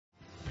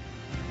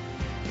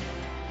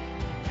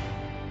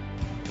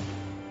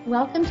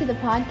Welcome to the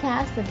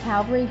podcast of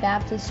Calvary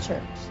Baptist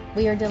Church.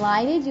 We are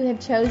delighted you have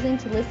chosen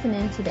to listen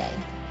in today.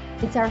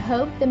 It's our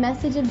hope the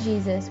message of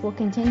Jesus will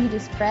continue to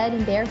spread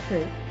and bear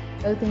fruit,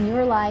 both in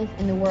your life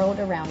and the world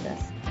around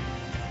us.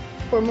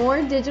 For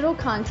more digital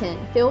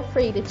content, feel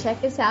free to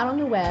check us out on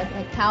the web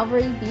at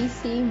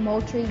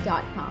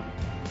calvarybcmoultrie.com.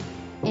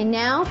 And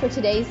now for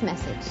today's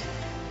message.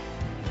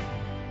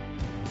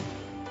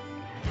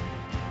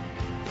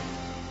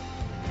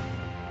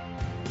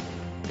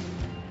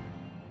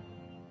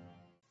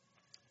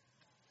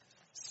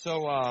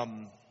 So,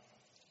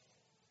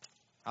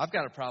 I've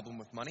got a problem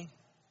with money.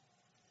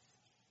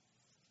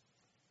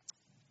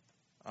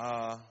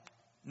 Not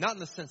in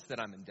the sense that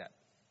I'm in debt.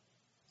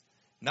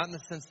 Not in the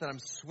sense that I'm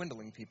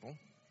swindling people.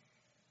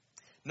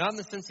 Not in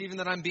the sense even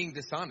that I'm being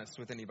dishonest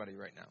with anybody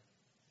right now.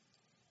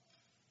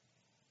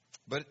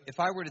 But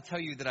if I were to tell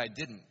you that I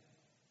didn't,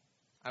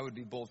 I would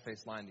be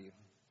bold-faced lying to you.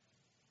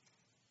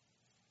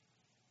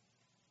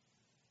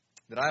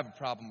 That I have a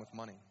problem with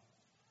money.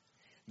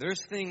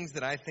 There's things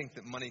that I think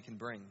that money can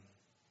bring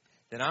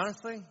that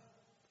honestly,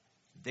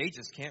 they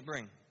just can't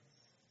bring.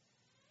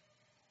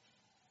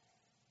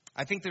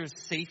 I think there's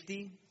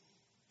safety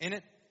in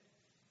it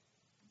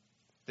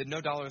that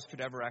no dollars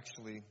could ever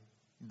actually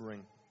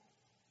bring.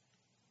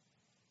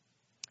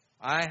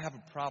 I have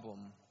a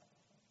problem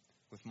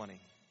with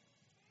money.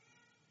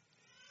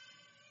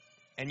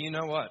 And you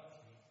know what?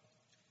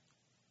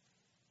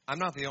 I'm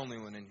not the only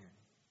one in here.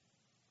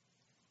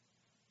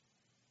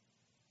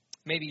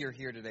 Maybe you're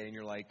here today and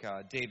you're like,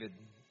 David,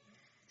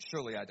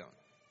 surely I don't.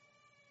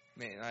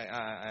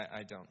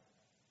 I don't.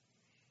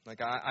 Like,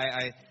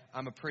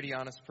 I'm a pretty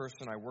honest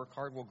person. I work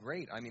hard. Well,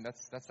 great. I mean,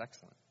 that's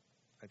excellent.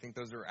 I think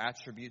those are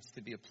attributes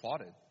to be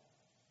applauded.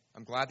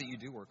 I'm glad that you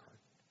do work hard.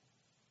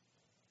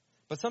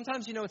 But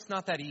sometimes, it's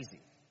not that easy.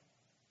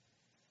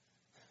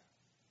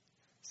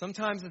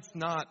 Sometimes it's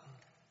not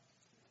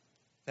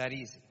that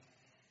easy.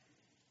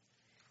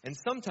 And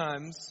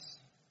sometimes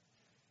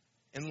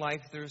in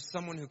life, there's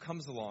someone who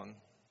comes along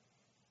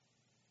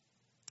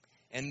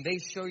and they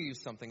show you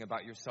something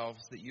about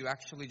yourselves that you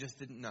actually just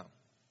didn't know.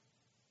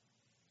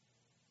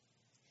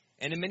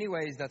 And in many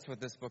ways, that's what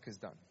this book has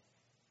done.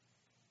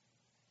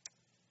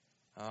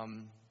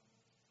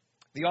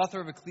 The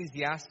author of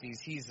Ecclesiastes,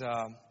 he's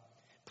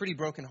pretty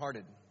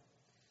brokenhearted.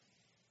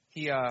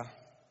 He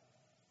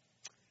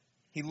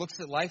looks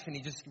at life and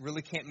he just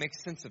really can't make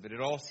sense of it. It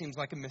all seems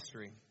like a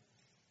mystery.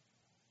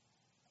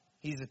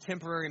 He's a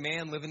temporary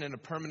man living in a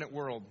permanent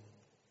world. And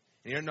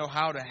he doesn't know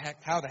how the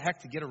heck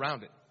to get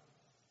around it.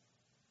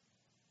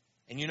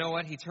 And you know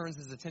what? He turns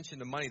his attention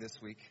to money this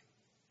week.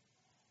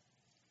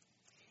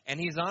 And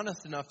he's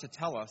honest enough to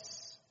tell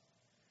us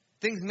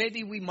things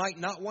maybe we might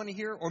not want to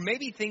hear, or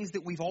maybe things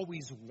that we've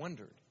always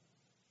wondered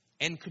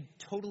and could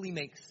totally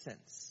make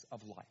sense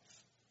of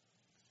life.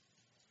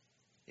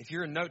 If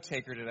you're a note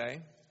taker today,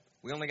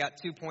 we only got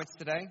 2 points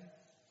today.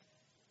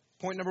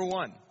 Point number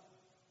 1.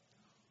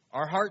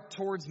 Our heart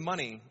towards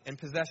money and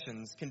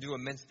possessions can do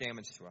immense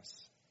damage to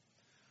us.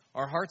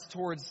 Our hearts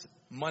towards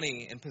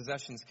money and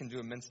possessions can do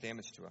immense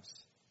damage to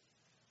us.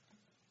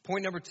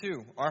 Point number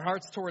 2, our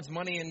hearts towards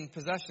money and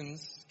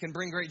possessions can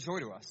bring great joy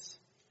to us.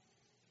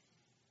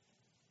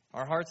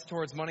 Our hearts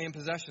towards money and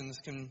possessions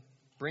can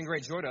bring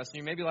great joy to us. And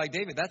you may be like,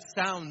 David, that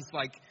sounds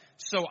like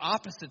so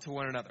opposite to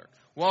one another.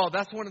 Well,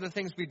 that's one of the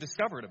things we've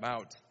discovered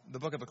about the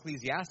book of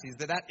Ecclesiastes,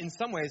 that in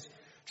some ways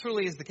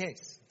truly is the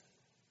case.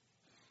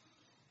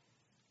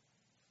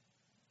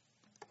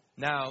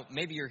 Now,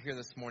 maybe you're here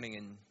this morning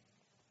and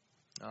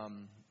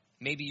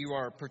maybe you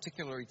are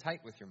particularly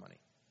tight with your money.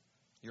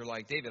 You're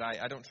like, David,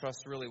 I don't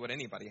trust really what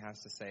anybody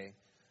has to say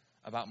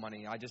about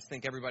money. I just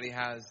think everybody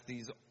has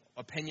these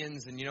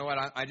opinions, and you know what?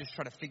 I just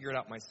try to figure it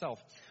out myself.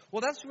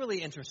 Well, that's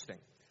really interesting.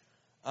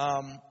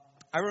 I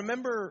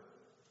remember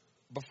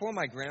before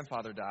my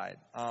grandfather died,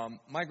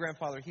 my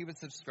grandfather, he would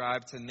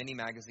subscribe to many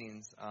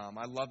magazines.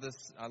 I love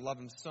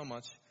him so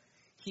much.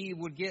 He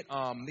would get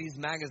these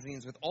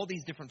magazines with all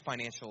these different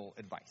financial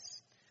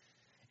advice.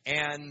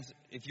 And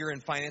if you're in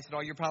finance at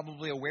all, you're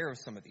probably aware of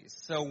some of these.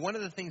 So one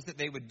of the things that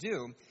they would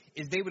do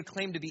is they would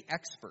claim to be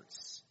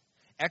experts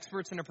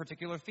in a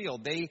particular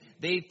field.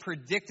 They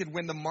predicted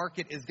when the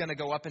market is going to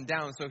go up and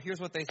down. So here's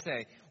what they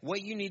say.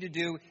 What you need to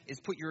do is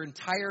put your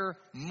entire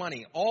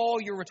money, all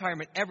your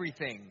retirement,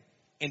 everything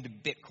into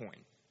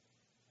Bitcoin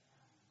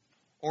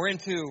or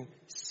into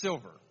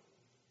silver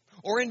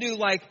or into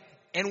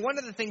and one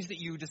of the things that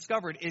you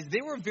discovered is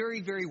they were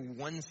very, very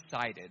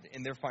one-sided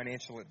in their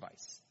financial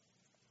advice.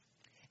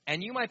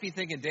 And you might be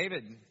thinking,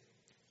 David,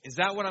 is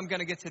that what I'm going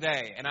to get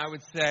today? And I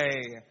would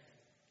say,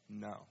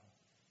 no.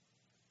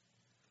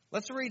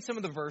 Let's read some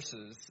of the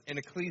verses in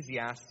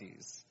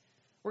Ecclesiastes.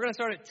 We're going to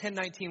start at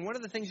 10:19. One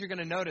of the things you're going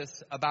to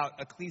notice about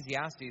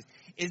Ecclesiastes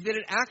is that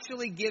it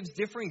actually gives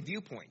differing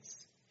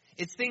viewpoints.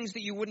 It's things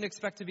that you wouldn't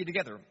expect to be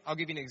together. I'll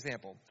give you an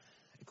example.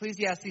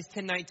 Ecclesiastes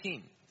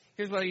 10:19.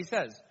 Here's what he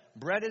says.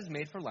 Bread is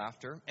made for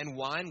laughter, and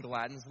wine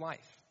gladdens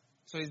life.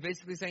 So he's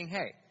basically saying,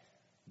 hey,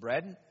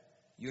 bread,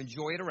 you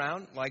enjoy it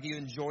around, like you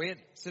enjoy it,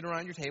 sit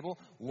around your table.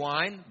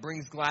 Wine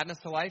brings gladness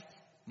to life.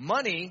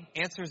 money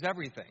answers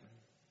everything.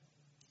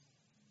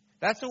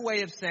 That's a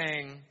way of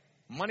saying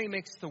money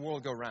makes the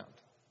world go round.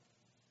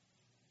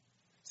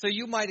 So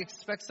you might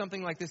expect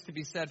something like this to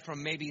be said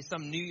from maybe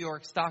some New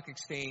York stock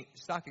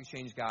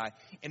exchange guy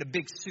in a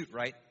big suit,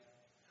 right?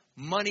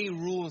 Money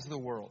rules the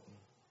world.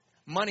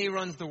 Money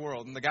runs the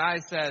world. And the guy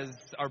says,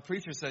 our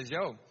preacher says,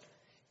 yo,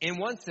 in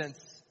one sense,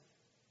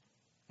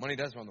 money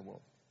does run the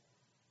world.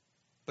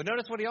 But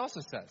notice what he also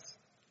says.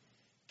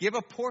 Give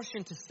a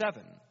portion to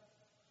 7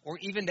 or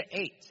even to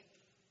 8,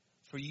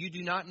 for you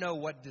do not know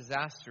what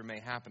disaster may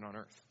happen on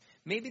earth.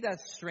 Maybe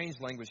that's strange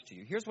language to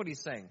you. Here's what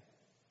he's saying.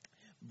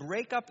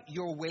 Break up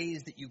your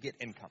ways that you get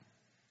income.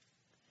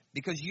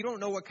 Because you don't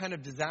know what kind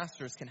of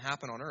disasters can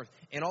happen on earth.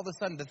 And all of a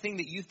sudden, the thing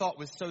that you thought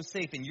was so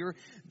safe and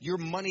your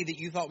money that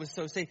you thought was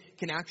so safe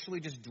can actually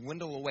just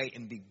dwindle away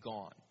and be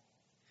gone.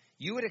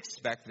 You would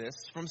expect this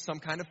from some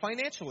kind of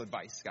financial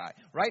advice guy,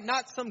 right?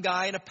 Not some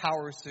guy in a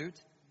power suit.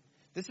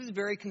 This is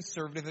very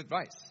conservative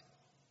advice.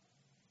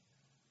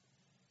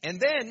 And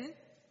then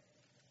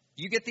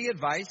you get the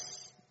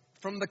advice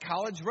from the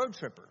college road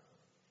tripper. It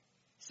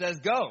says,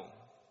 go,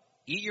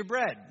 eat your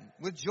bread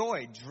with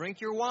joy,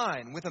 drink your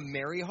wine with a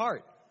merry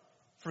heart.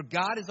 For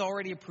God has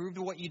already approved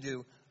of what you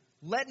do.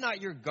 Let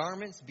your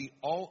garments be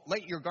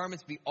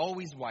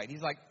always white.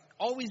 He's like,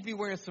 always be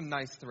wearing some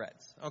nice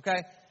threads,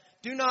 okay?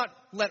 Do not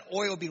let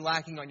oil be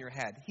lacking on your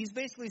head. He's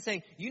basically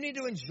saying you need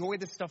to enjoy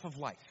the stuff of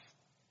life.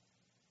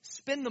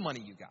 Spend the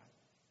money you got.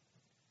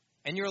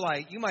 And you're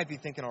like, you might be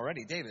thinking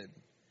already, David,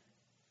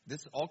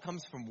 this all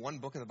comes from one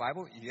book of the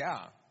Bible?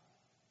 Yeah.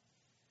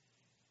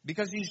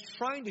 Because he's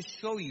trying to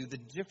show you the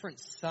different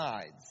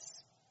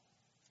sides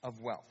of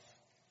wealth.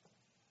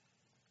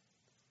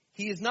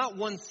 He is not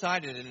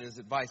one-sided in his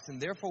advice,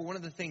 and therefore one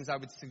of the things I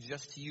would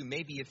suggest to you,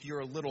 maybe if you're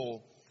a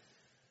little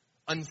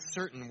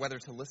uncertain whether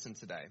to listen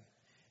today,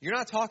 you're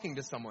not talking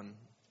to someone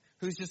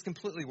who's just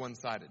completely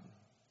one-sided.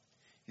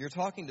 You're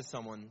talking to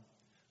someone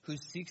who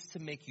seeks to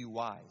make you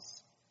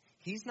wise.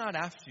 He's not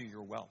after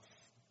your wealth.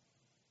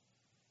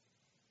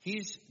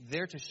 He's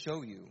there to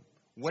show you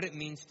what it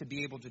means to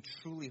be able to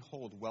truly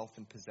hold wealth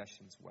and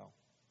possessions well.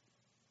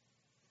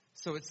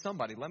 So it's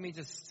somebody, let me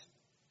just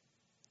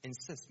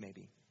insist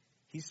maybe.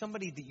 He's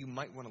somebody that you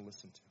might want to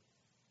listen to.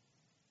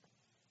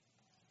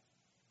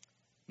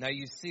 Now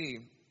you see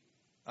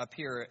up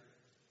here,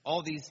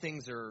 all these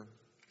things are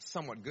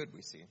somewhat good,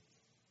 we see.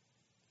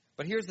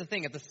 But here's the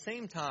thing, at the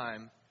same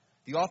time,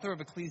 the author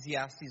of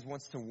Ecclesiastes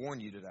wants to warn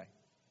you today.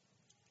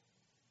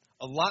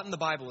 A lot in the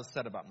Bible is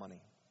said about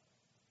money.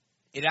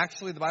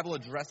 The Bible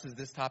addresses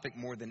this topic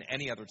more than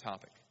any other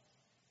topic.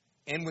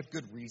 And with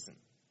good reason.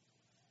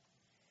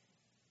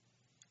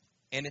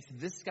 And it's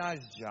this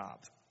guy's job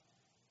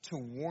to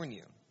warn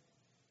you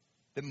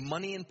that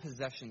money and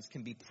possessions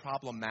can be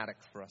problematic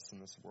for us in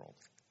this world.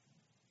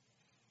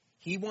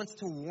 He wants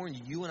to warn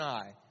you and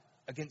I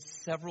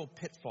against several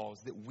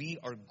pitfalls that we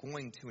are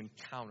going to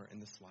encounter in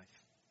this life.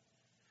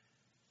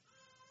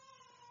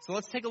 So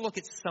let's take a look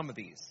at some of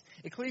these.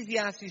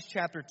 Ecclesiastes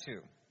chapter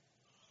 2.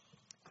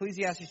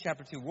 Ecclesiastes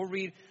chapter 2. We'll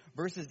read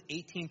verses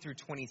 18 through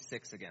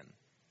 26 again.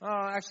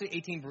 Actually,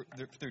 18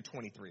 through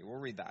 23. We'll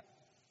read that.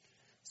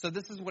 So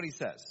this is what he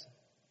says.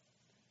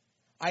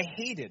 I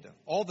hated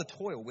all the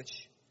toil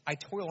which I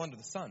toil under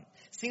the sun,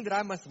 seeing that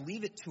I must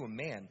leave it to a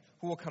man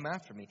who will come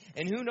after me.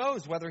 And who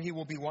knows whether he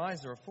will be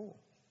wise or a fool.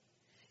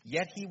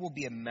 Yet he will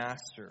be a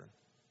master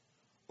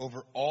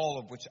over all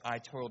of which I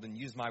toiled and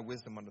used my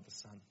wisdom under the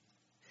sun.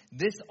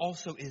 This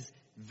also is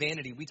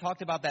vanity. We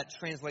talked about that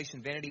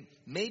translation, vanity.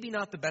 Maybe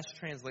not the best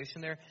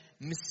translation there.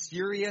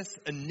 Mysterious,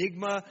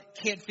 enigma,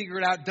 can't figure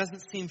it out,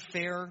 doesn't seem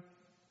fair.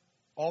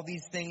 All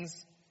these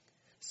things.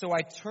 So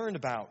I turned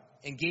about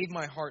and gave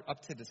my heart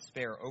up to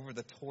despair over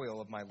the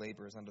toil of my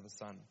labors under the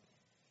sun.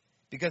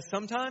 Because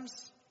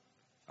sometimes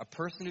a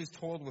person who's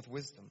toiled with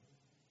wisdom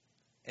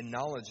and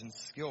knowledge and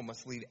skill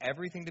must leave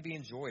everything to be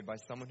enjoyed by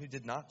someone who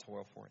did not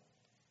toil for it.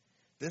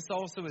 This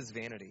also is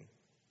vanity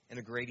and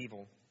a great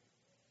evil.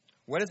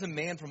 What is a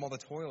man from all the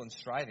toil and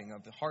striving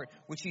of the heart,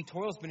 which he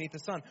toils beneath the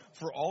sun?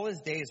 For all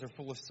his days are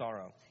full of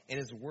sorrow, and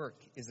his work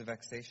is a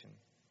vexation.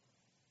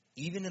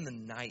 Even in the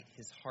night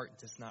his heart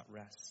does not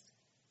rest.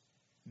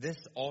 This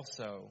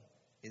also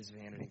is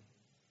vanity.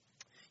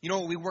 You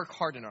know, we work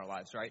hard in our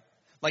lives, right?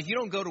 Like, you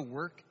don't go to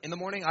work in the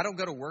morning. I don't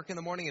go to work in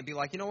the morning and be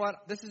like, you know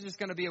what? This is just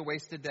going to be a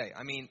wasted day.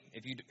 I mean,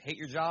 if you hate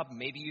your job,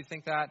 maybe you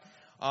think that.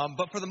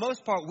 But for the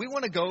most part, we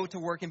want to go to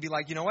work and be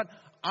like, you know what?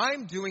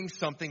 I'm doing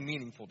something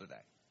meaningful today.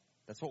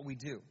 That's what we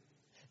do.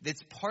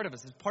 It's part of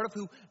us. It's part of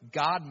who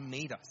God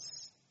made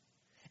us.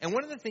 And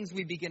one of the things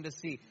we begin to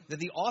see that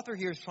the author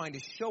here is trying to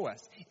show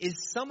us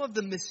is some of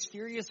the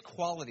mysterious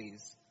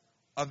qualities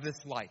of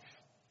this life.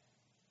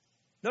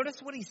 Notice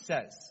what he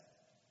says.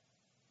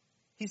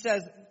 He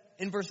says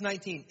in verse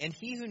 19, and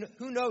he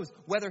who knows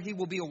whether he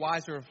will be a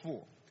wise or a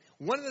fool.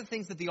 One of the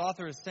things that the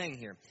author is saying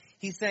here,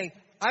 he's saying,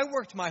 I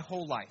worked my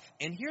whole life.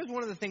 And here's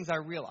one of the things I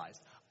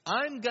realized.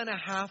 I'm going to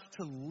have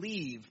to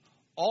leave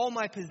all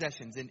my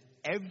possessions and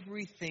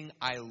everything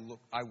I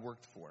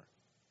worked for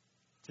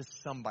to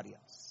somebody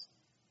else.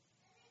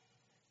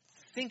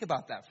 Think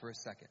about that for a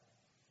second.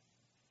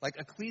 Like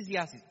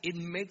Ecclesiastes, it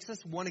makes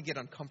us want to get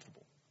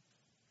uncomfortable.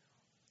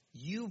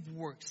 You've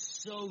worked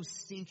so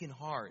stinking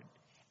hard,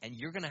 and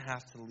you're going to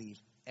have to leave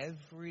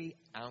every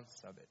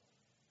ounce of it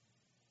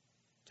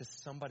to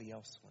somebody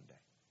else one day.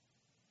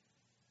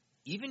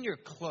 Even your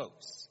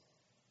clothes,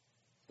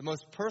 the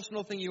most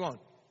personal thing you own,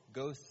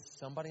 goes to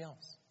somebody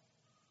else.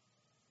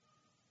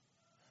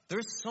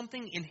 There's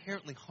something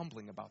inherently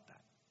humbling about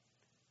that.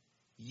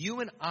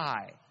 You and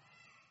I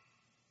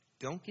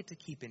don't get to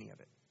keep any of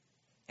it.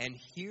 And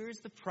here's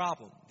the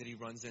problem that he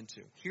runs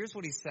into. Here's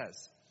what he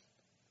says.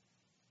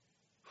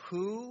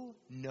 Who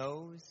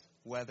knows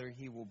whether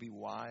he will be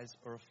wise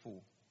or a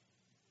fool?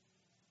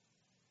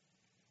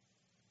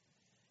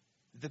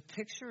 The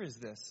picture is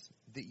this,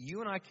 that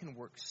you and I can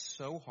work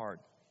so hard,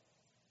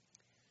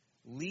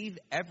 leave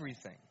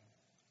everything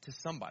to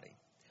somebody.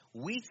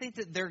 We think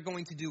that they're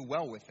going to do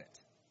well with it,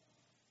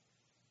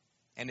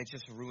 and it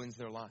just ruins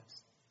their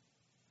lives.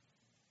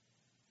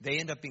 They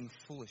end up being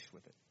foolish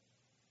with it.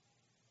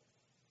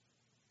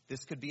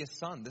 This could be a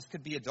son. This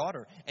could be a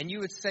daughter. And you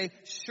would say,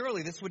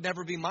 surely this would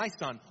never be my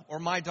son or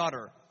my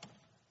daughter.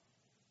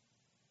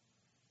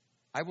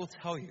 I will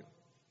tell you,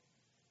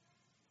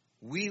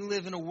 we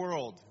live in a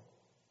world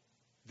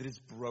that is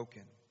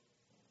broken.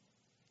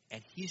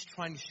 And he's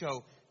trying to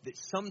show that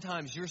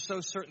sometimes you're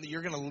so certain that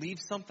you're going to leave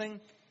something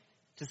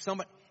to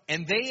somebody,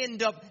 and they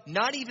end up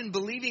not even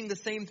believing the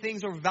same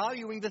things or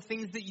valuing the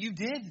things that you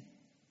did.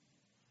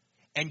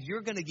 And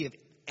you're going to give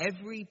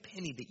every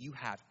penny that you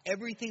have,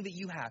 everything that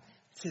you have,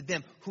 to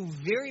them who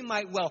very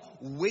might well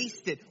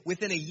waste it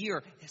within a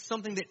year,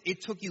 something that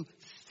it took you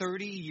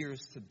 30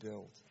 years to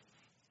build.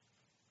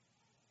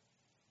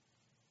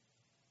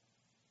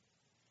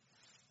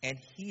 And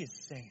he is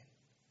saying,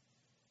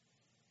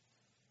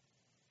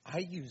 I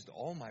used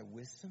all my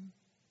wisdom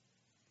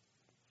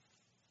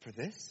for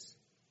this?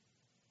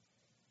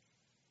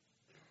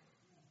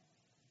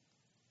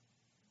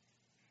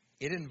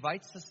 It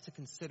invites us to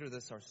consider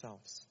this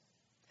ourselves.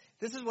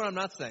 This is what I'm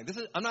not saying.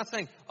 I'm not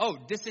saying, oh,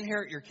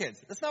 disinherit your kids.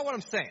 That's not what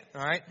I'm saying,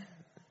 all right?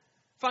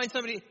 Find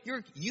somebody.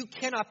 You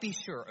cannot be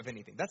sure of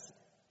anything. That's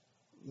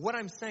what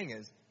I'm saying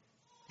is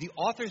the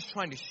author's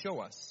trying to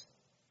show us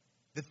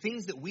the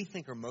things that we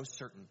think are most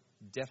certain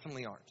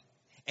definitely aren't.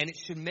 And it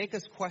should make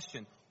us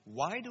question,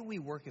 why do we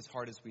work as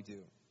hard as we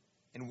do?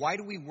 And why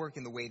do we work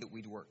in the way that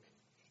we work?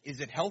 Is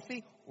it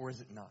healthy or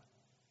is it not?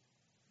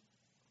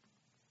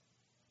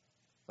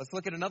 Let's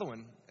look at another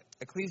one.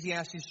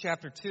 Ecclesiastes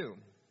chapter 2.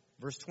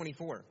 Verse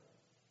 24.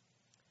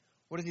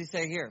 What does he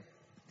say here?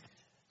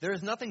 There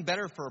is nothing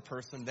better for a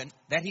person than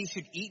that he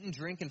should eat and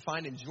drink and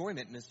find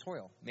enjoyment in his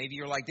toil. Maybe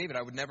you're like David.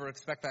 I would never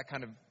expect that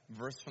kind of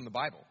verse from the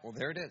Bible. Well,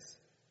 there it is.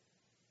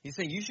 He's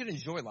saying you should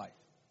enjoy life.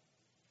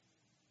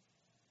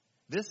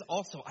 This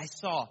also I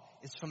saw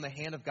is from the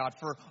hand of God.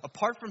 For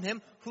apart from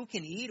him, who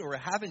can eat or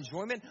have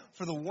enjoyment?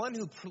 For the one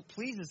who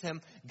pleases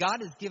him,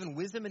 God has given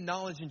wisdom and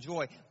knowledge and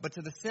joy. But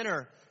to the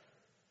sinner,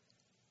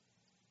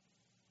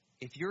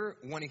 if you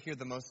want to hear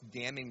the most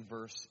damning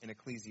verse in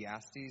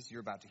Ecclesiastes,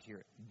 you're about to hear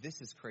it. This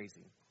is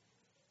crazy.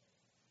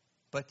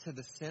 But to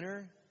the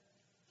sinner,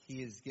 he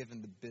is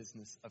given the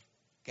business of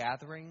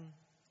gathering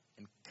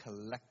and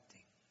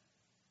collecting,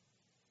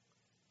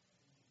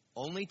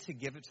 only to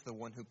give it to the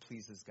one who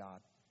pleases God.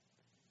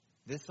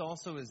 This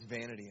also is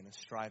vanity and a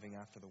striving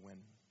after the wind.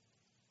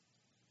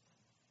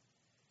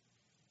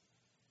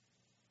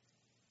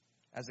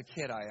 As a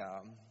kid, I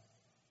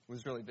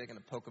was really big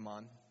into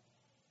Pokemon.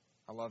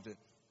 I loved it.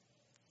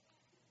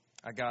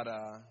 I got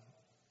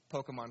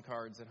Pokemon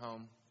cards at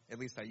home. At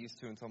least I used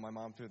to until my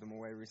mom threw them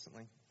away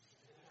recently.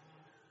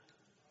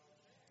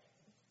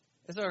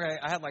 It's okay.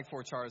 I had like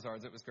 4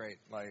 Charizards. It was great.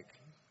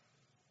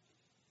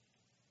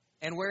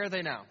 And where are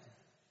they now?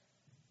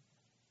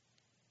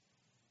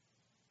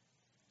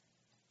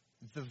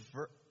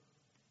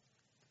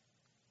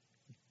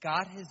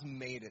 God has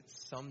made it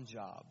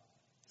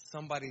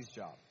somebody's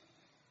job.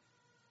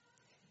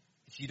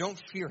 If you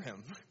don't fear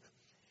him,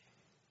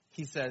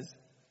 he says,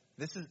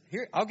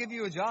 here, I'll give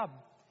you a job.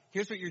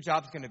 Here's what your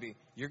job's going to be.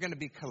 You're going to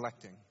be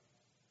collecting.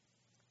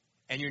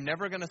 And you're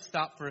never going to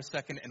stop for a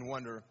second and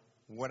wonder,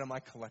 what am I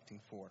collecting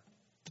for?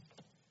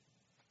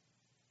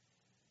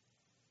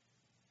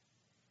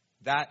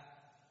 That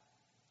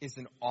is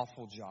an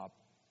awful job.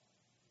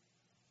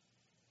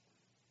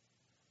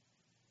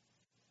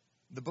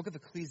 The book of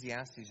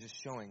Ecclesiastes is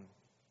showing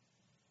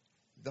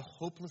the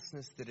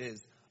hopelessness that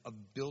is of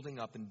building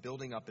up and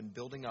building up and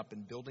building up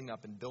and building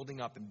up and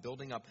building up and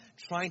building up,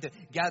 trying to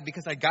gather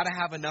because I got to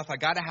have enough, I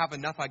got to have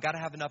enough, I got to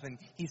have enough. And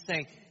he's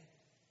saying,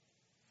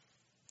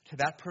 to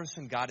that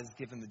person, God has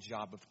given the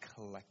job of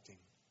collecting.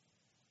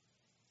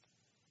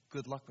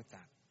 Good luck with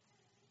that.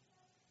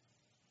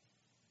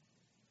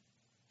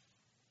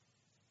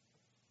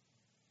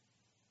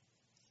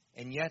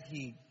 And yet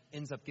he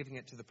ends up giving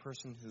it to the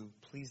person who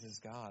pleases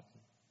God.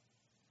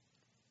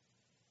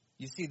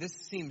 You see, this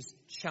seems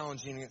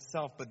challenging in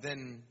itself, but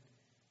then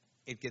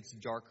it gets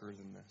darker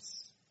than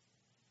this.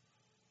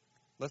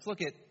 Let's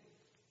look at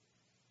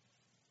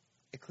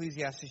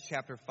Ecclesiastes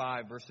chapter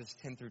 5, verses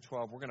 10 through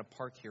 12. We're going to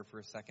park here for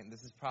a second.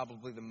 This is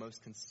probably the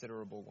most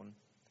considerable one.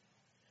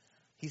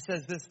 He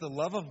says this, the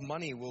love of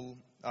money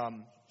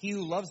he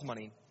who loves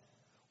money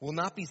will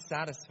not be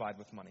satisfied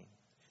with money,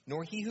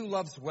 nor he who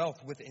loves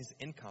wealth with his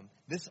income.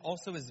 This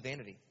also is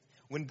vanity.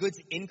 When goods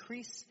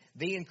increase,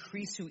 they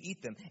increase who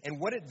eat them. And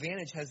what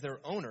advantage has their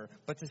owner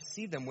but to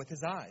see them with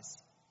his eyes?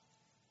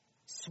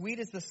 Sweet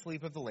is the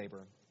sleep of the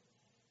laborer,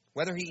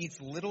 whether he eats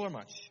little or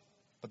much,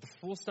 but the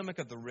full stomach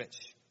of the rich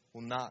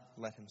will not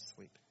let him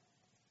sleep.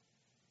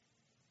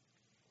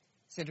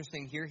 It's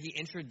interesting here. He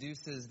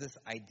introduces this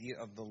idea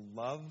of the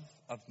love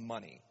of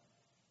money.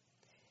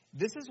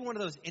 This is one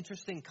of those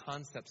interesting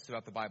concepts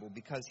throughout the Bible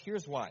because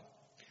here's why.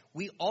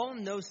 We all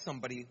know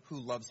somebody who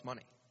loves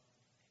money.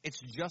 It's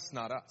just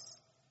not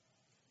us.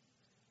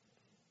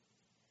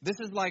 This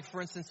is like,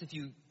 for instance, if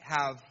you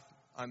have,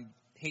 I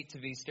hate to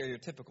be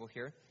stereotypical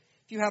here,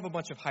 if you have a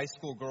bunch of high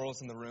school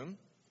girls in the room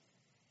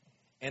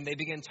and they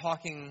begin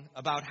talking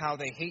about how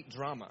they hate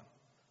drama.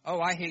 Oh,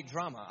 I hate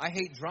drama. I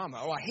hate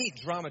drama. Oh, I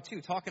hate drama too.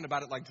 Talking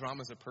about it like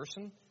drama's a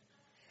person.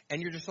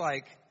 And you're just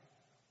like,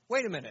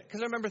 wait a minute.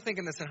 Because I remember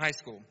thinking this in high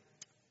school.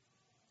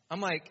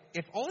 I'm like,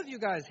 if all of you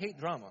guys hate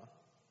drama,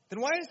 then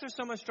why is there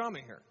so much drama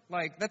here?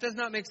 Like, that does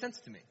not make sense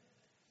to me.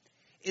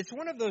 It's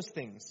one of those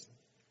things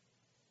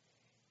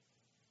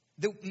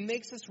that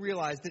makes us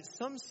realize that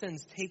some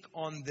sins take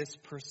on this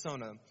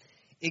persona.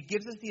 It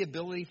gives us the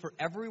ability for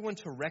everyone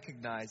to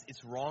recognize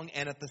it's wrong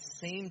and at the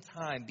same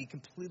time be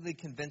completely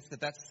convinced that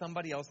that's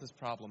somebody else's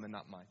problem and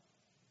not mine.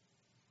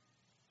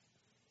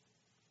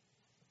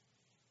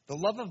 The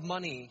love of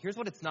money, here's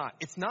what it's not.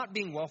 It's not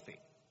being wealthy.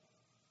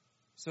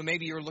 So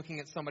maybe you're looking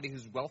at somebody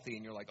who's wealthy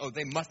and you're like, oh,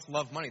 they must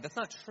love money. That's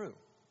not true.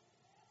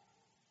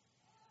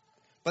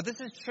 But this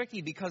is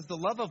tricky because the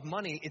love of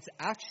money, it's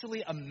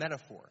actually a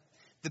metaphor.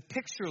 The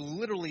picture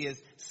literally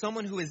is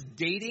someone who is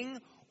dating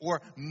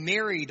or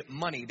married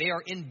money. They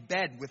are in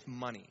bed with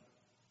money.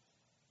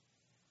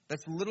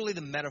 That's literally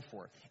the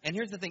metaphor. And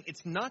here's the thing.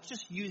 It's not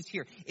just used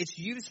here. It's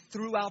used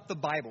throughout the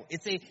Bible.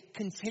 It's a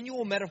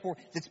continual metaphor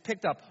that's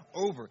picked up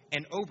over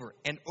and over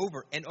and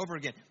over and over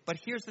again. But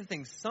here's the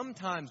thing.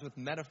 Sometimes with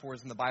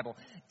metaphors in the Bible,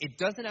 it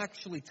doesn't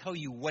actually tell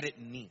you what it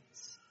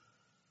means.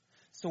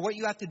 So what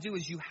you have to do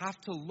is you have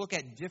to look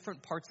at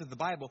different parts of the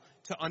Bible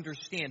to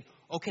understand,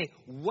 okay,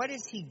 what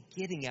is he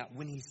getting at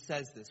when he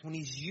says this, when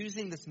he's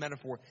using this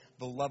metaphor,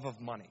 the love of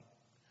money?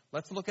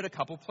 Let's look at a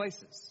couple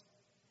places.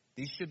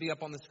 These should be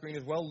up on the screen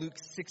as well. Luke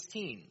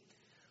 16.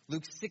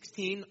 Luke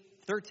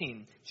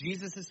 16:13.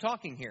 Jesus is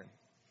talking here.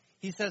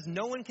 He says,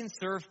 no one can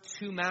serve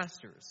two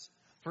masters,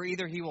 for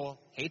either he will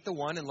hate the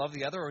one and love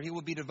the other, or he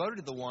will be devoted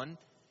to the one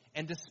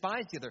and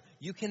despise the other.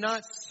 You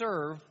cannot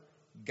serve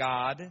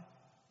God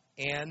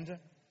and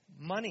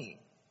money.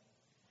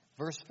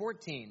 Verse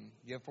 14.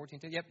 You have 14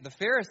 too? Yep. The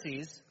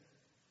Pharisees,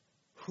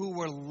 who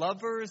were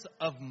lovers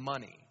of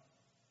money,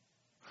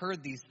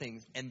 heard these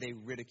things and they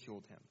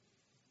ridiculed him.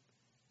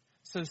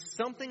 So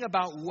something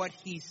about what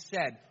he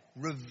said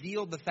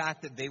revealed the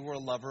fact that they were a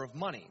lover of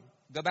money.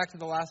 Go back to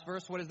the last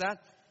verse. What is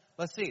that?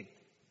 Let's see.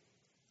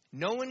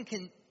 No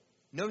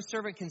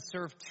servant can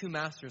serve two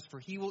masters, for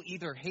he will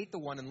either hate the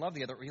one and love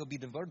the other, or he'll be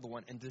devoted to the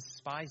one and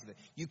despise the other.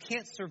 You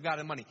can't serve God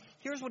and money.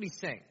 Here's what he's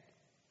saying.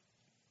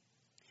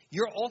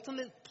 Your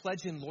ultimate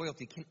pledge and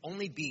loyalty can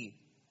only be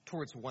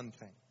towards one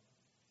thing.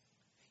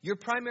 Your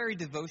primary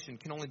devotion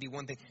can only be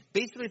one thing.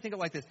 Basically, think of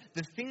it like this.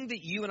 The thing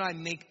that you and I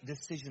make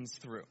decisions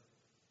through.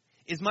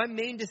 Is my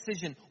main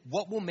decision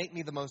what will make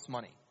me the most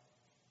money?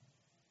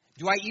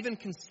 Do I even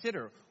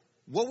consider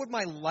what would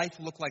my life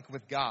look like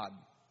with God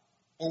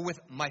or with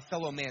my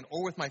fellow man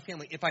or with my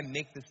family if I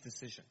make this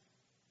decision?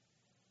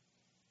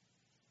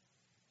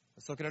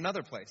 Let's look at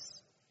another place.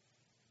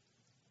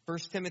 1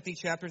 Timothy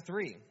chapter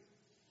 3. It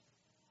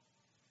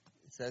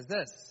says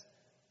this.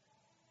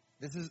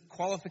 This is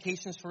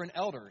qualifications for an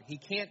elder. He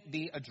can't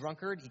be a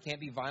drunkard. He can't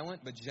be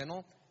violent, but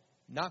gentle,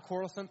 not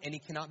quarrelsome, and he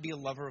cannot be a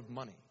lover of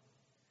money.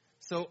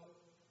 So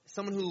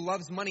someone who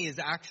loves money is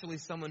actually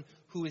someone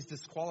who is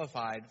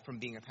disqualified from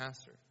being a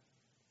pastor.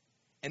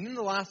 And then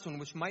the last one,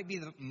 which might be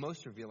the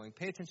most revealing,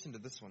 pay attention to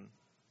this one.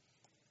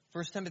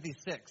 1 Timothy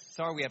 6.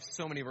 Sorry we have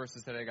so many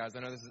verses today, guys. I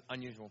know this is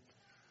unusual.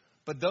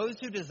 But those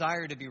who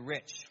desire to be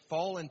rich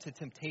fall into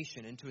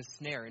temptation, into a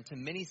snare, into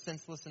many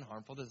senseless and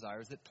harmful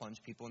desires that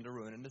plunge people into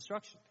ruin and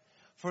destruction.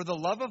 For the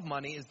love of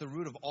money is the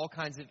root of all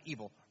kinds of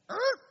evil.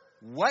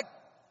 What?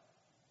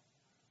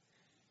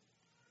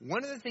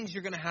 One of the things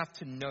you're going to have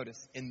to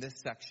notice in this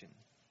section,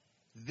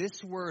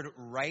 this word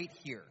right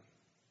here,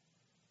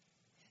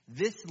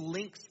 this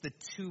links the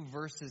two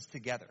verses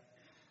together.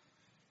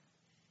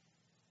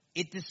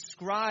 It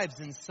describes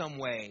in some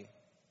way,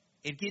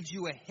 it gives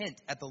you a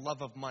hint at the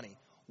love of money.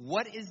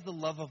 What is the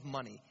love of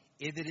money?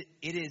 It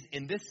is,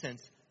 in this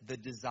sense, the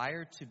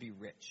desire to be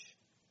rich.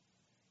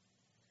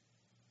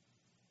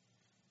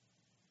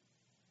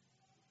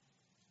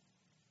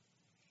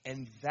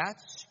 And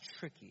that's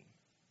tricky.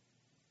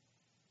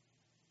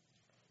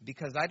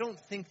 Because I don't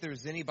think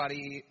there's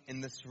anybody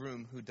in this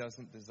room who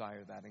doesn't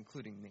desire that,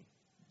 including me.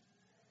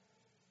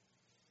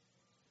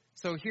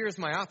 So here's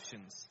my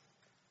options.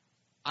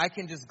 I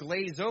can just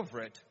glaze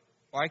over it,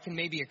 or I can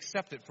maybe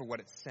accept it for what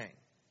it's saying.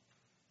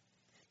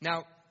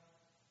 Now,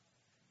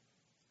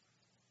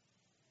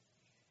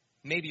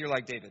 maybe you're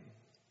like David.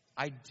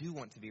 I do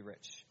want to be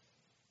rich.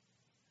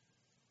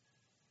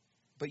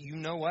 But you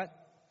know what?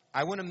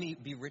 I want to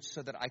be rich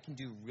so that I can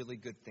do really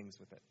good things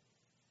with it.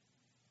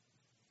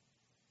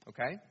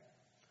 Okay?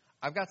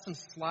 I've got some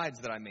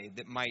slides that I made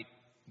that might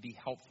be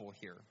helpful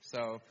here.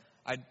 So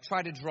I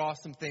try to draw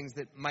some things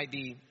that might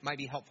be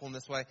helpful in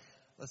this way.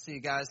 Let's see,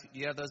 guys. Do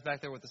you have those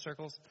back there with the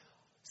circles?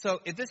 So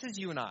if this is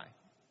you and I,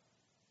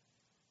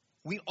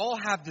 we all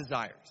have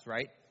desires,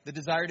 right? The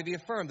desire to be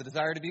affirmed, the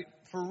desire to be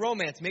for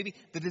romance, maybe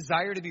the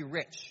desire to be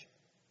rich.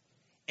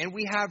 And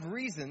we have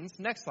reasons.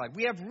 Next slide.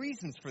 We have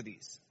reasons for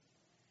these.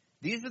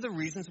 These are the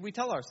reasons we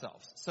tell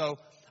ourselves. So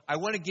I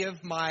want to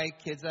give my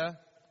kids and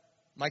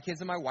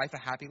my wife a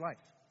happy life.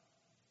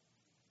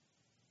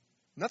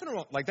 Nothing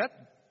wrong like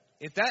that.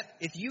 If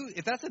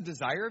that's a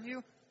desire of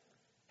you,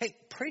 hey,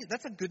 praise.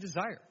 That's a good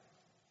desire.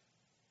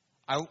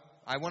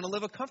 I want to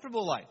live a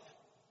comfortable life.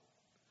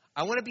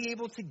 I want to be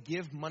able to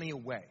give money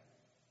away.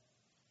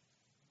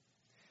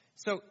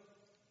 So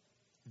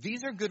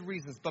these are good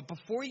reasons. But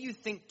before you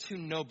think too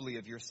nobly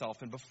of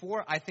yourself, and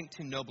before I think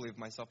too nobly of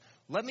myself,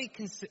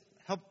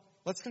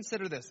 let's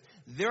consider this.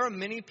 There are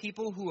many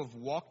people who have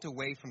walked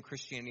away from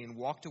Christianity and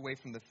walked away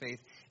from the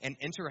faith and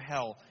enter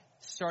hell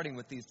starting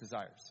with these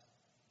desires.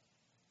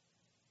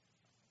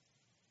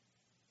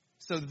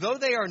 So though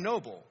they are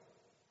noble,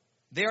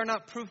 they are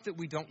not proof that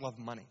we don't love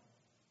money.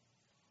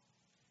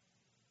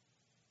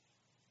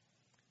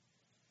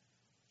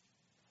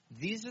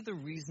 These are the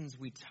reasons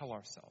we tell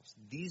ourselves.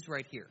 These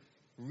right here.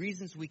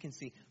 Reasons we can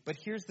see. But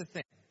here's the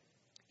thing.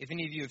 If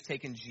any of you have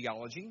taken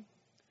geology,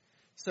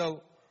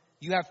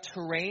 you have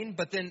terrain,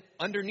 but then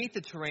underneath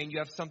the terrain you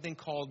have something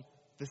called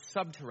the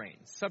subterranean.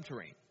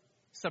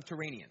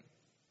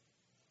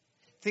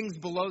 Things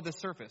below the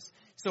surface.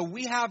 So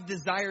we have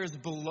desires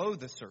below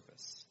the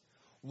surface.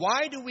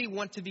 Why do we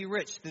want to be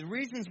rich? The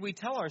reasons we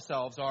tell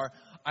ourselves are,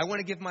 I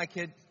want to give my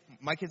kids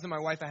and my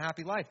wife a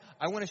happy life.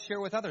 I want to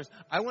share with others.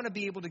 I want to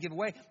be able to give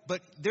away.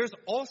 But there's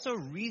also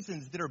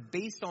reasons that are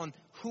based on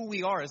who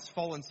we are as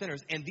fallen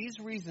sinners. And these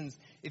reasons,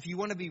 if you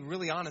want to be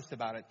really honest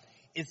about it,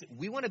 is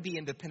we want to be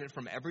independent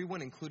from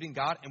everyone, including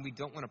God, and we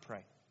don't want to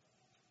pray.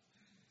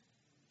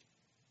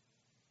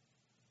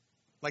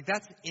 Like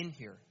that's in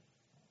here.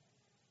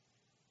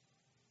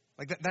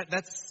 Like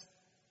that's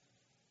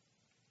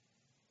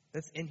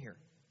in here.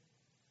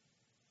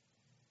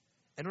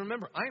 And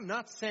remember, I am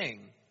not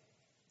saying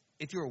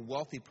if you're a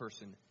wealthy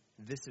person,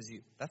 this is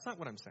you. That's not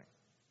what I'm saying.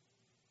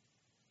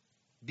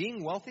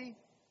 Being wealthy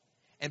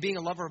and being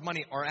a lover of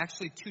money are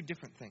actually two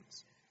different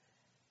things.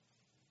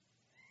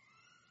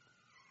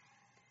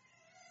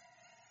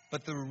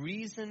 But the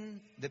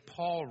reason that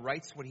Paul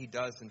writes what he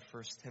does in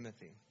 1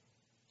 Timothy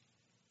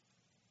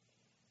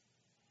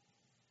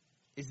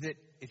is that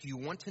if you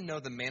want to know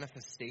the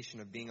manifestation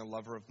of being a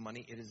lover of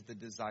money, it is the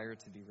desire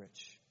to be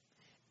rich.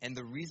 And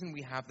the reason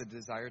we have the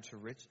desire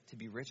to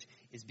be rich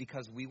is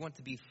because we want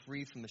to be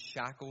free from the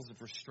shackles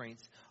of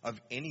restraints of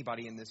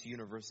anybody in this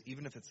universe,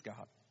 even if it's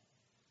God.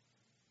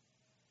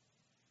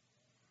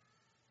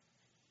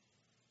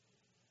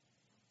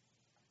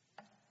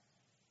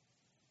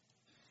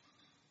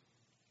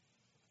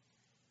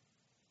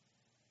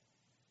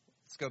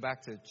 Let's go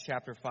back to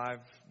chapter 5,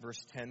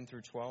 verse 10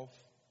 through 12.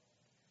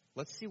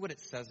 Let's see what it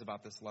says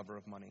about this lover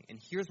of money. And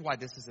here's why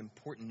this is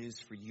important news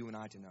for you and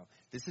I to know.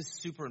 This is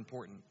super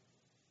important.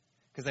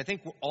 Because I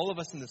think all of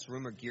us in this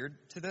room are geared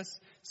to this.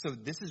 So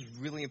this is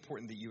really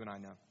important that you and I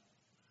know.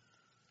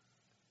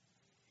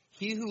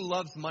 He who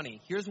loves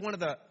money, here's one of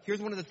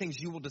the things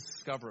you will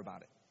discover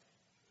about it.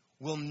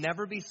 Will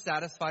never be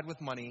satisfied with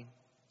money,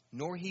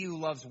 nor he who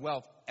loves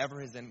wealth ever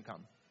his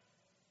income.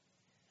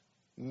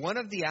 One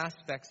of the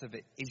aspects of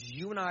it is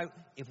you and I,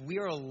 if we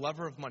are a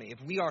lover of money,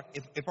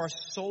 if our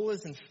soul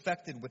is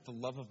infected with the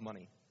love of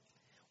money,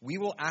 we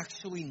will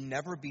actually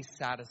never be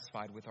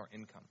satisfied with our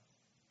income.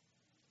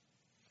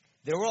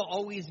 There will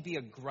always be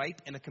a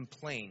gripe and a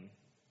complaint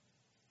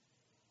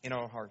in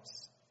our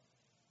hearts.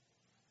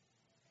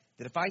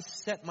 That if I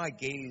set my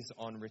gaze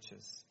on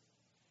riches,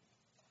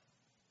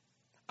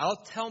 I'll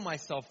tell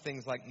myself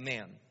things like,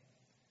 man,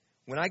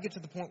 when I get to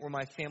the point where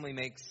my family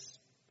makes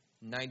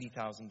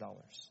 $90,000,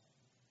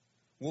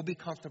 we'll be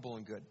comfortable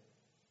and good.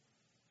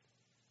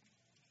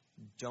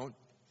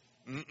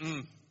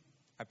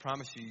 I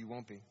promise you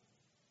won't be.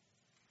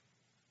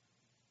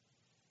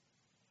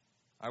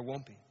 I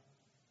won't be.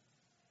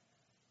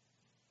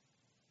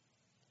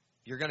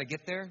 You're going to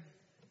get there.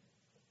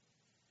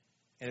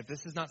 And if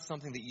this is not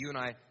something that you and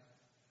I,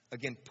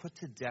 again, put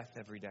to death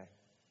every day,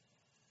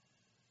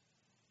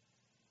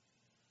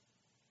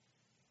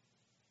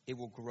 it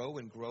will grow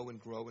and grow and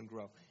grow and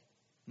grow.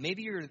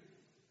 Maybe you're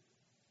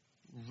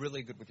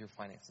really good with your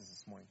finances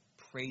this morning.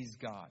 Praise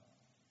God.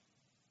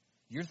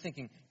 You're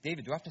thinking,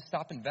 David, do I have to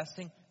stop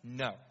investing?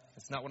 No,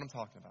 that's not what I'm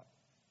talking about.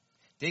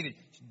 David,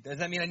 does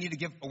that mean I need to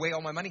give away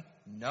all my money?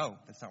 No,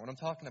 that's not what I'm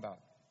talking about.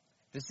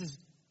 This is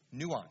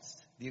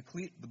nuanced.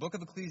 The book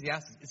of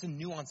Ecclesiastes is a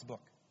nuanced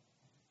book.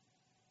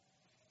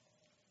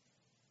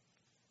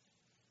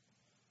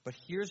 But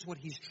here's what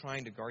he's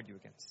trying to guard you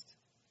against.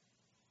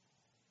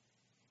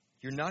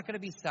 You're not going to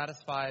be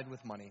satisfied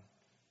with money.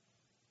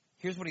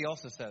 Here's what he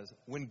also says.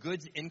 When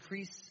goods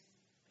increase,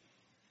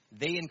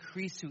 they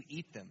increase who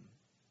eat them.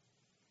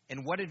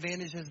 And what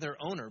advantage has their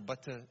owner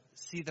but to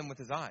see them with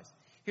his eyes?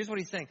 Here's what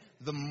he's saying.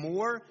 The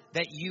more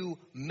that you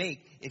make,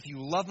 if you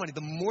love money,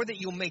 the more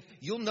that you'll make,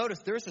 you'll notice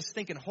there's a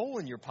stinking hole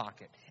in your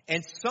pocket.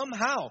 And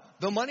somehow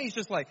the money's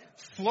just like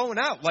flowing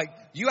out. Like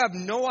you have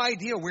no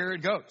idea where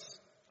it goes.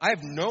 I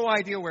have no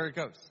idea where it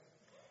goes.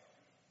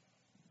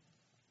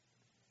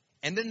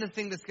 And then the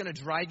thing that's going to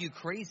drive you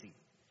crazy.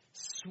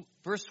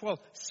 Verse 12,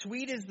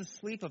 sweet is the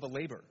sleep of a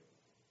laborer.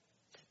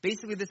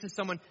 Basically, this is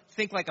someone,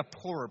 think like a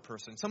poorer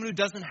person, someone who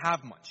doesn't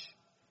have much.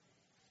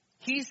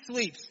 He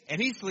sleeps,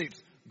 and he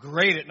sleeps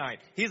great at night.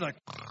 He's like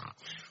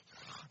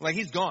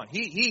he's gone.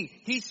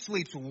 He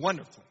sleeps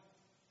wonderfully.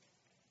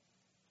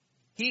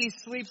 He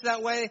sleeps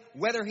that way,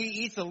 whether he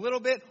eats a little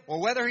bit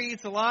or whether he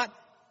eats a lot,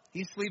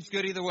 he sleeps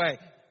good either way.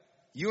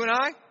 You and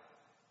I,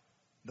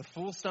 the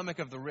full stomach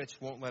of the rich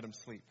won't let him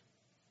sleep.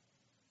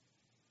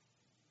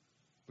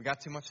 We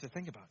got too much to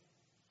think about.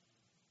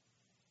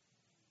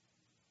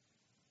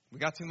 We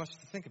got too much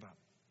to think about.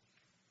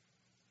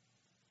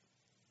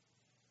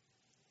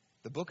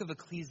 The book of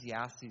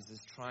Ecclesiastes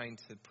is trying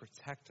to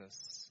protect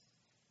us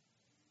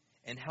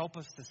and help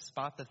us to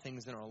spot the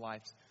things in our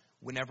lives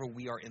whenever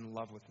we are in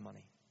love with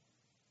money.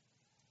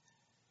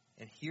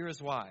 And here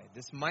is why.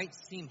 This might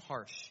seem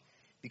harsh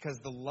because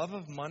the love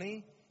of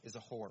money is a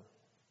whore.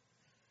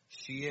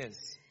 She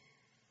is.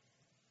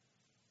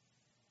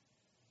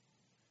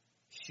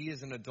 She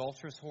is an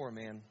adulterous whore,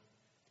 man.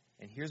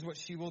 And here's what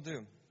she will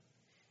do.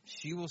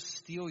 She will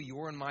steal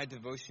your and my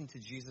devotion to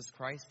Jesus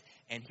Christ.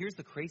 And here's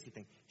the crazy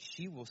thing.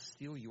 She will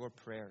steal your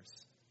prayers.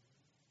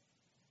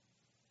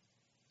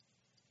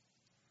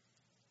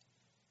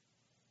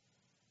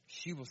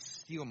 She will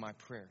steal my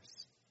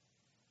prayers.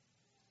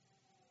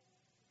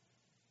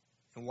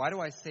 And why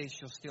do I say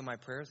she'll steal my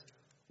prayers?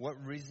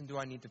 What reason do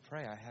I need to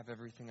pray? I have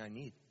everything I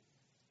need.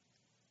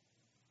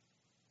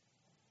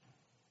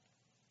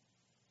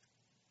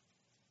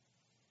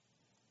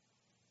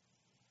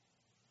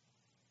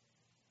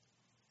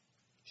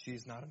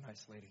 She's not a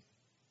nice lady.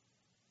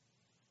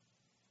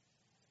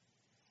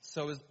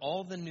 So is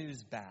all the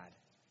news bad?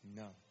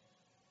 No.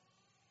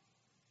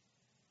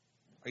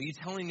 Are you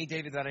telling me,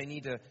 David, that I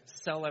need to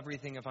sell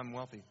everything if I'm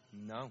wealthy?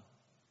 No.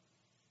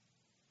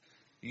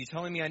 Are you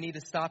telling me I need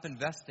to stop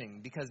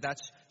investing because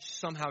that's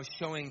somehow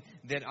showing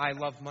that I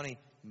love money?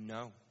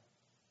 No.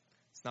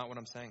 It's not what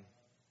I'm saying.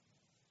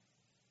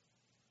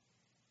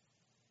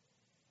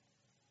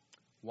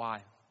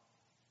 Why?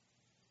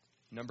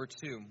 Number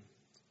 2,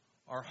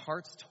 our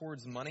hearts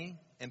towards money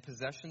and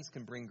possessions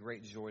can bring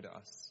great joy to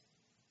us.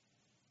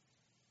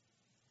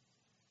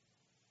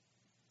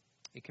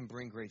 It can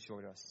bring great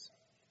joy to us.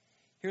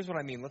 Here's what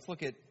I mean. Let's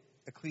look at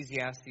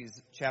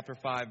Ecclesiastes chapter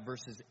 5,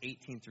 verses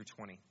 18 through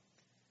 20.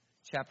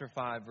 Chapter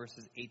 5,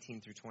 verses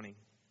 18 through 20.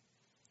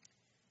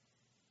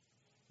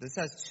 This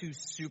has 2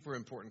 super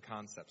important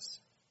concepts.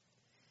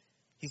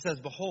 He says,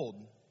 "Behold,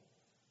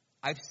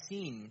 I've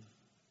seen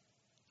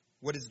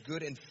what is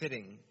good and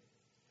fitting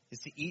is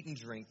to eat and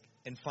drink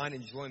and find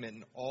enjoyment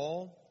in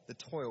all the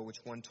toil which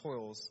one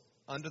toils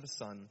under the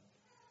sun,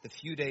 the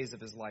few days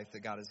of his life that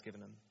God has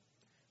given him.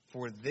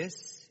 For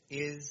this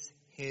is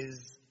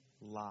his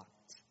lot.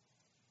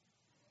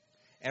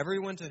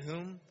 Everyone to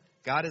whom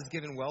God has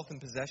given wealth and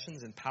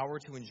possessions and power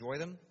to enjoy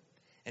them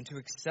and to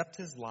accept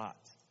his lot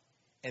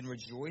and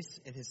rejoice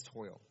in his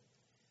toil.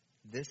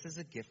 This is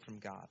a gift from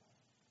God.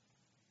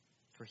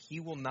 For he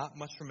will not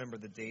much remember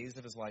the days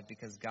of his life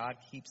because God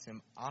keeps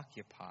him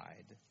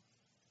occupied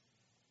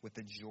with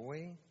the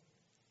joy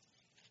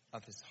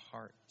of his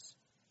heart."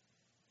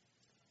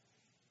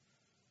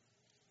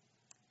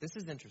 This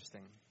is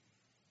interesting.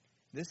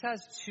 This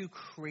has 2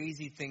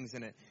 crazy things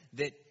in it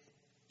that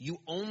you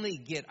only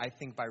get, I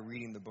think, by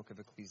reading the book of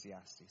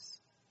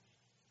Ecclesiastes.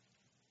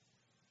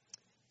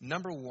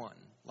 Number 1,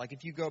 like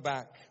if you go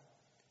back,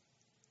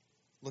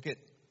 look at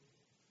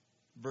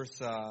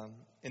verse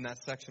in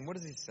that section. What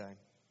does he say?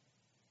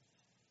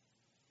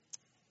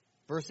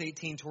 Verse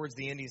 18, towards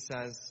the end, he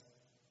says,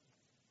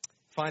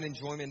 "Find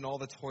enjoyment in all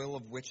the toil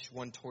of which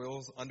one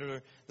toils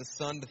under the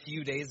sun the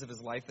few days of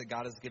his life that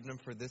God has given him,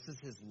 for this is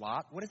his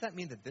lot." What does that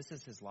mean, that this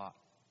is his lot?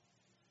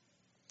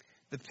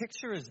 The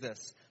picture is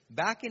this.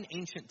 Back in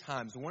ancient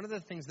times, one of the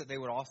things that they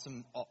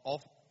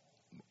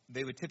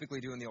would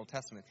typically do in the Old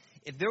Testament,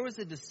 if there was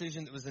a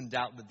decision that was in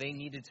doubt that they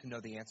needed to know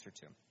the answer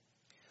to,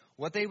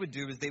 what they would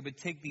do is they would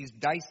take these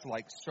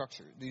dice-like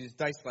structure, these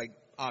dice-like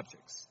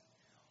objects.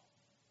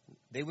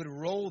 They would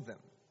roll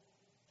them.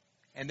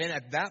 And then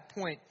at that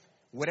point,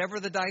 whatever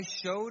the dice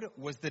showed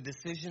was the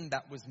decision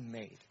that was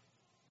made.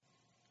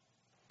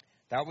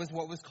 That was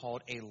what was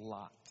called a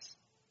lot.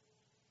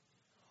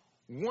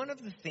 One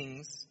of the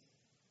things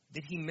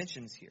that he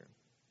mentions here,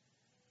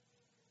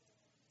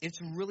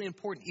 it's really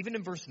important. Even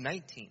in verse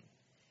 19,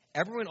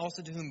 Everyone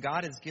also to whom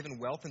God has given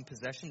wealth and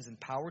possessions and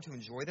power to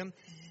enjoy them,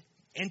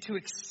 and to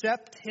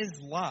accept his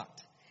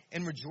lot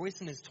and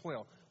rejoice in his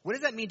toil. What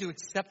does that mean, to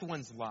accept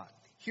one's lot?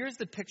 Here's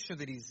the picture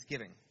that he's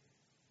giving.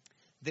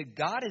 That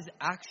God has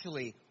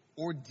actually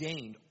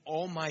ordained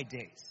all my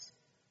days.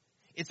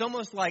 It's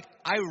almost like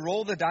I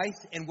roll the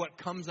dice and what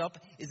comes up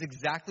is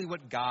exactly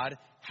what God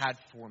had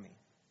for me.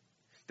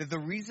 That the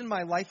reason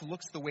my life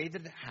looks the way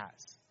that it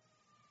has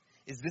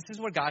is this is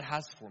what God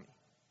has for me.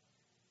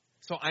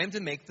 So I am to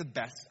make the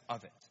best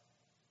of it.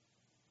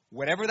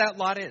 Whatever that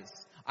lot is.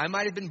 I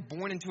might have been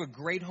born into a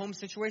great home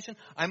situation.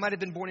 I might have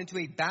been born into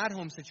a bad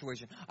home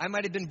situation. I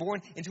might have been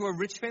born into a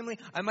rich family.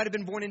 I might have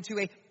been born into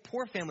a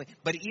poor family.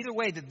 But either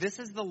way, that this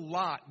is the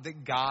lot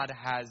that God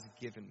has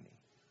given me.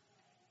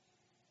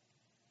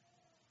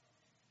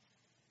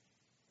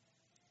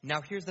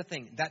 Now here's the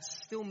thing. That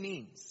still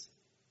means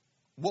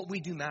what we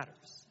do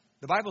matters.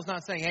 The Bible's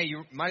not saying, hey,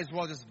 you might as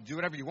well just do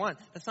whatever you want.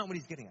 That's not what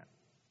he's getting at.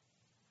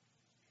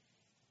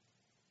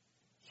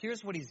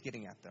 Here's what he's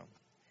getting at, though.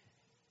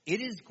 It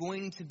is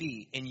going to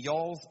be in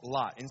y'all's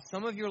lot, in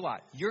some of your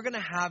lot, you're going to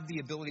have the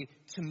ability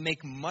to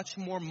make much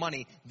more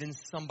money than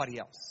somebody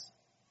else.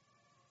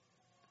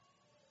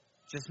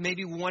 Just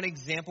maybe one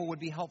example would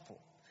be helpful.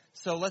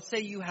 So let's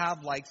say you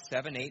have like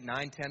 7, 8,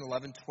 9, 10,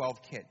 11,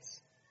 12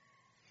 kids.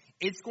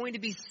 It's going to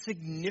be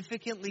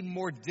significantly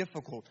more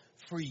difficult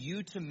for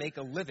you to make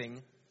a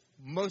living,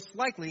 most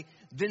likely,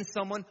 than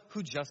someone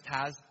who just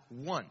has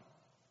one.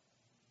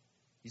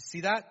 You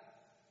see that?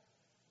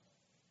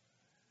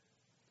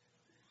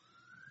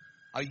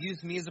 I'll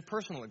use me as a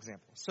personal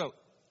example. So,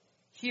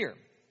 here,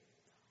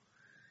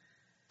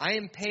 I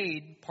am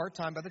paid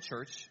part-time by the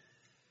church.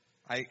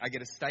 I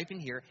get a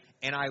stipend here,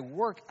 and I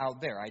work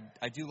out there.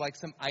 I do like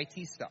some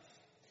IT stuff.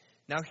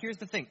 Now, here's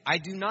the thing. I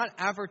do not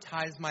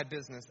advertise my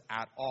business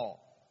at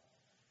all.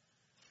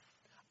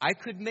 I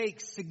could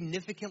make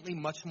significantly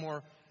much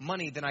more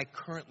money than I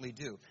currently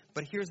do.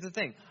 But here's the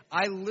thing.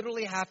 I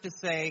literally have to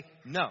say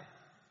no.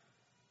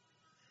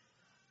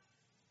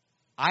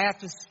 I have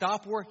to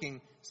stop working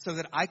so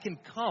that I can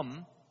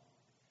come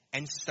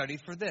and study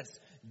for this.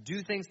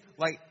 Do things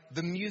like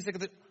the music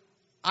of the...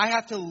 I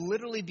have to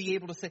literally be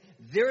able to say,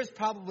 there is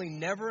probably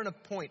never a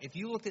point, if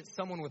you looked at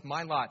someone with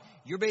my lot,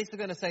 you're basically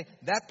going to say,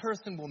 that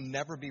person will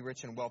never be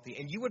rich and wealthy.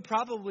 And you would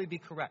probably be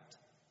correct.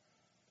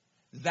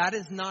 That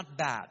is not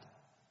bad.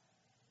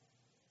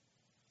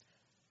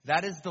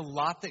 That is the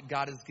lot that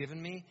God has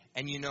given me.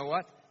 And you know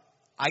what?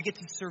 I get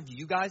to serve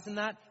you guys in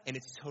that, and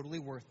it's totally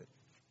worth it.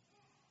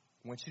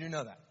 I want you to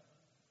know that.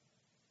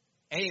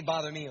 It ain't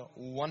bother me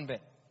one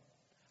bit.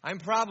 I'm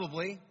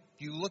probably,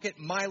 if you look at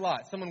my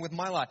lot, someone with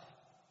my lot,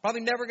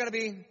 probably never going to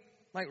be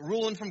like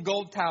ruling from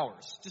gold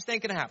towers. Just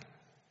ain't going to happen.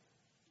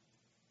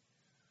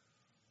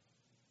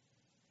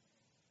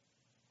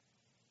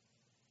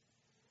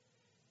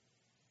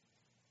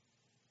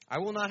 I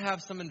will not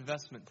have some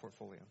investment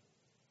portfolio.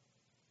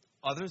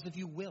 Others of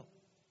you will.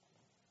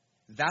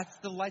 That's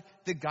the life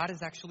that God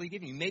is actually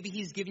giving you. Maybe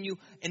he's giving you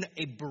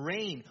a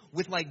brain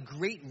with like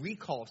great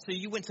recall. So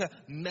you went to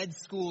med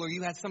school or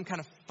you had some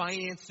kind of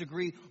finance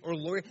degree or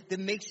lawyer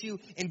that makes you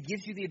and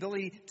gives you the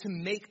ability to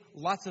make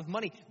lots of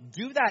money.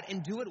 Do that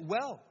and do it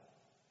well.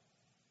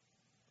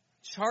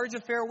 Charge a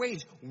fair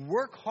wage.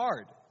 Work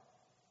hard.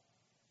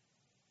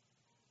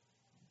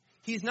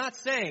 He's not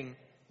saying,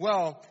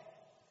 well,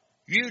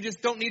 you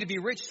just don't need to be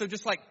rich, so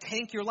just like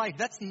tank your life.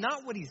 That's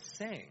not what he's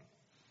saying.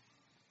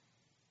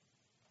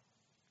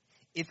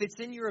 If it's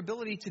in your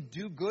ability to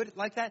do good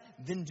like that,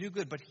 then do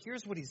good. But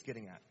here's what he's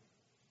getting at.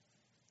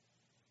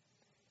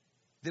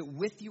 That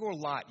with your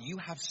lot, you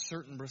have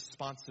certain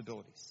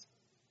responsibilities.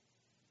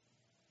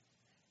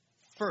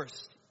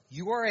 First,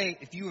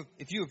 if you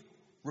have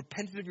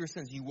repented of your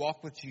sins, you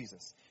walk with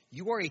Jesus.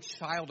 You are a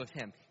child of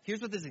him.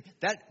 Here's what this is.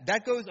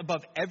 That goes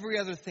above every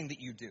other thing that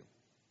you do.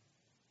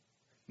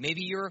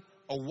 Maybe you're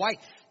a wife.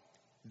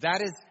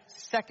 That is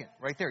second,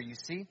 right there, you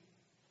see?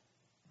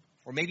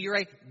 Or maybe you're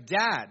a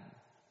dad.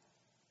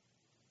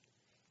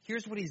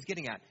 Here's what he's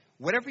getting at.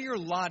 Whatever your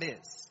lot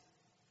is,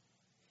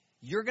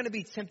 you're going to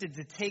be tempted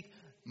to take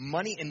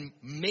money and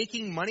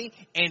making money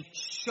and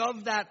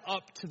shove that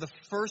up to the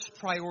first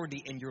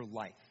priority in your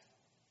life.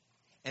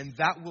 And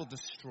that will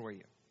destroy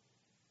you.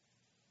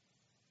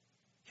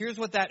 Here's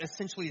what that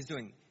essentially is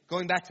doing.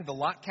 Going back to the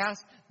lot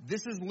cast,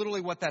 this is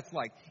literally what that's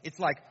like. It's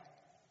like,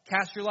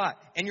 cast your lot.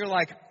 And you're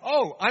like,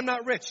 oh, I'm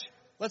not rich.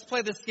 Let's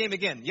play this game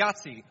again.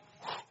 Yahtzee.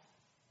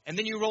 And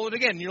then you roll it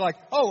again. And you're like,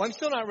 oh, I'm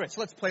still not rich.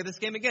 Let's play this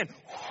game again.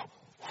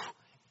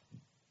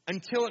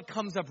 Until it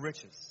comes up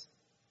riches.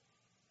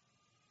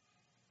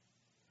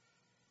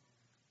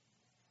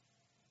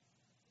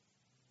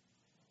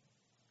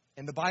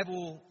 And the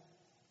Bible,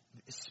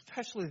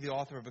 especially the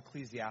author of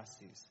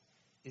Ecclesiastes,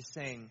 is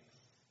saying,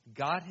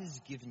 God has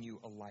given you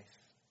a life.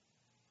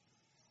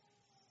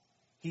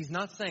 He's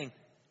not saying,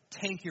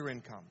 tank your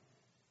income.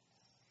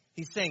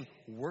 He's saying,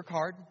 work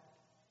hard.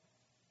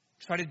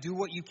 Try to do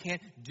what you can.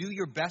 Do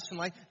your best in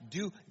life.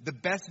 Do the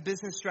best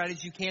business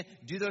strategy you can.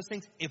 Do those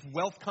things. If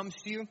wealth comes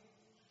to you,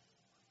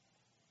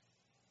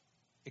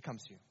 it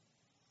comes to you.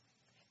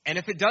 And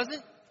if it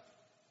doesn't,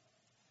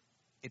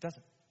 it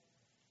doesn't.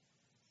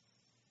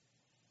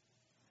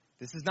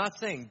 This is not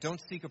saying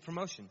don't seek a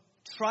promotion.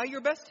 Try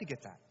your best to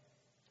get that.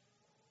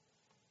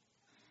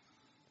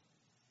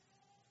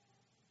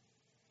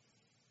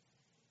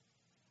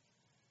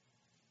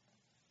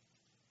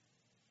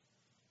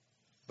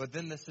 But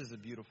then this is a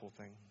beautiful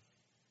thing.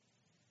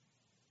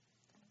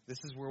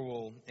 This is where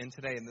we'll end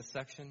today in this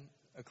section.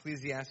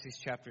 Ecclesiastes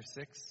chapter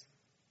 6.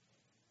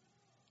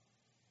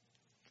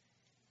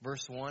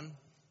 Verse 1.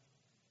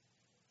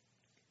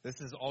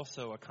 This is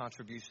also a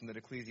contribution that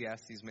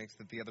Ecclesiastes makes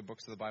that the other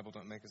books of the Bible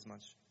don't make as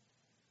much.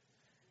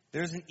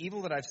 There's an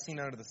evil that I've seen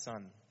under the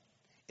sun.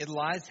 It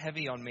lies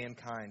heavy on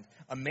mankind.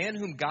 A man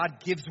whom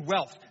God gives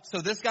wealth.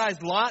 So this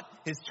guy's lot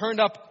is turned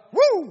up.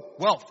 Woo!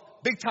 Wealth.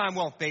 Big time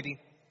wealth, baby.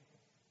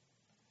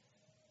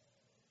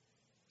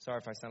 Sorry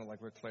if I sounded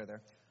like Ric Flair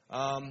there.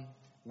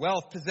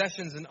 Wealth,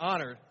 possessions, and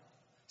honor.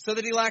 So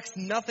that he lacks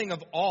nothing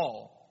of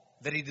all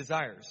that he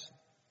desires.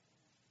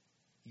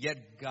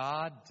 Yet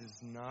God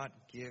does not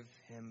give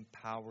him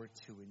power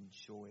to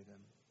enjoy them.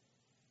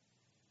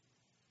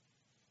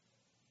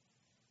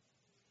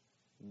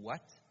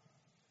 What?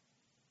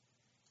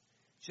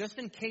 Just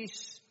in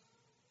case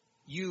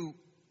you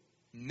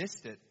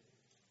missed it,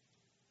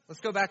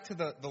 let's go back to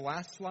the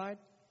last slide.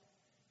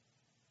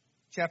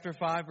 Chapter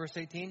 5, verse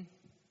 18.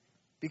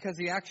 Because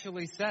he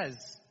actually says,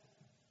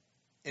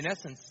 in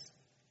essence,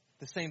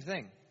 the same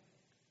thing.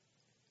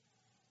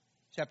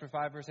 Chapter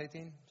 5, verse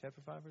 18?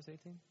 Chapter 5, verse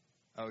 18?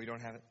 Oh, you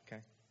don't have it?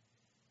 Okay.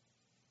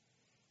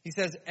 He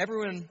says,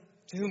 everyone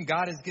to whom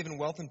God has given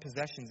wealth and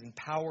possessions and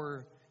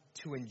power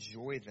to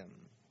enjoy them.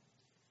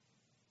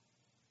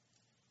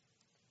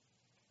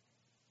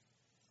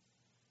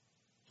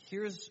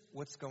 Here's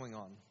what's going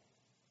on.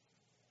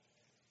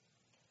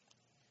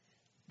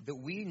 That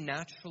we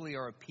naturally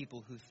are a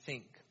people who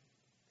think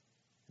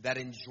that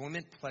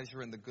enjoyment,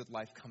 pleasure, and the good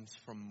life comes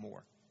from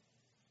more.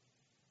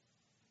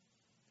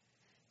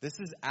 This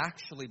is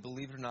actually,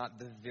 believe it or not,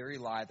 the very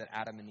lie that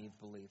Adam and Eve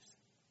believed.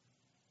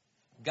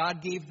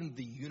 God gave them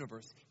the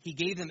universe. He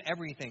gave them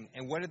everything.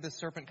 And what did the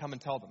serpent come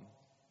and tell them?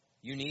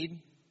 You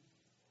need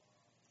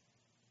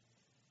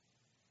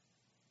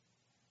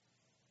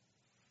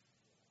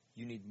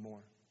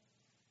more.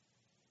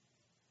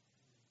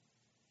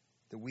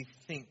 That we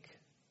think,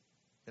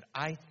 that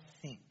I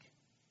think,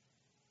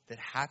 that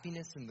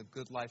happiness and the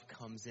good life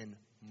comes in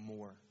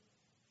more.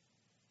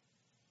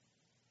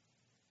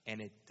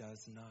 And it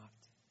does not.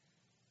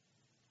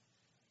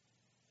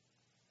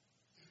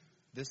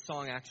 This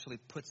song actually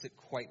puts it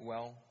quite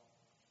well.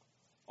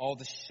 All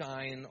the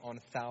shine on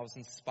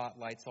 1,000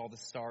 spotlights, all the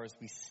stars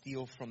we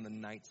steal from the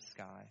night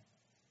sky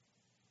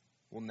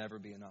will never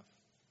be enough.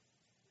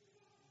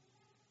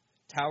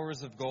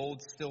 Towers of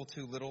gold, still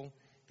too little.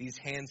 These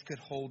hands could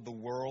hold the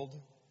world,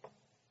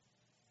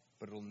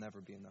 but it'll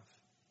never be enough.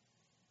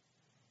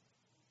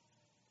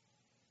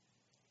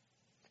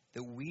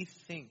 That we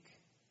think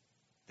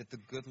that the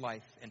good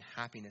life and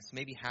happiness,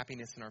 maybe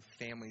happiness in our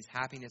families,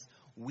 happiness,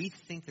 we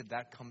think that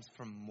that comes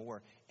from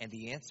more. And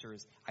the answer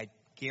is, I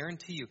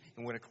guarantee you,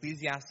 and what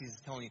Ecclesiastes is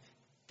telling you,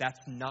 that's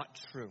not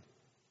true.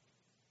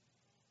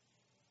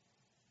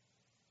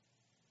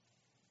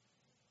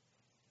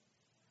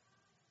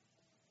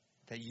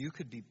 That you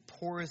could be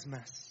poor as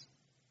mess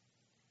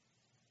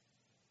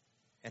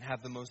and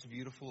have the most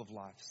beautiful of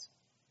lives.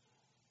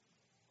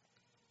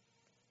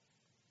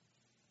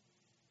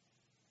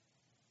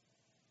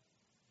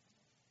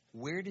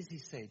 Where does he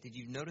say? Did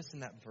you notice in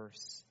that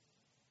verse?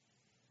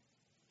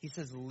 He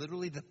says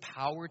literally the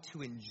power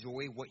to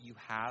enjoy what you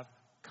have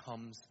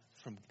comes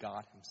from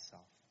God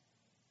himself.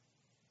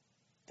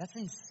 That's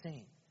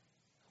insane.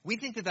 We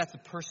think that that's a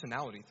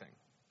personality thing,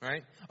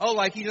 right? Oh,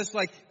 like he just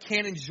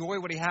can't enjoy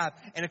what he has.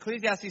 And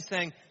Ecclesiastes is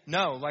saying,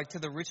 no, to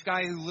the rich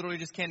guy who literally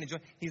just can't enjoy.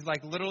 He's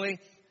like, literally,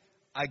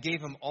 I gave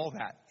him all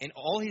that. And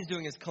all he's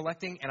doing is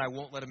collecting, and I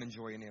won't let him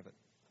enjoy any of it.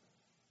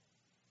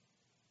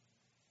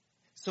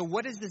 So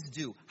what does this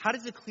do? How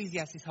does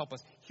Ecclesiastes help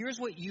us? Here's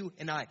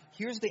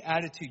the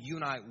attitude you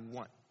and I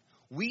want.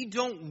 We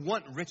don't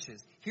want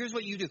riches. Here's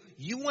what you do.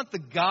 You want the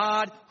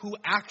God who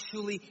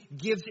actually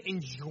gives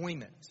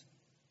enjoyment.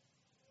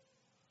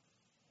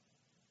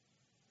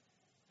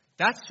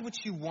 That's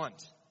what you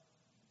want.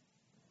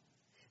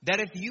 That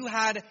if you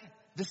had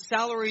the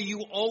salary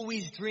you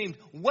always dreamed,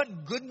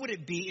 what good would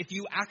it be if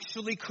you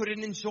actually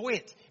couldn't enjoy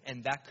it?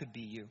 And that could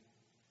be you.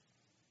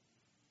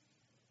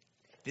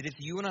 That if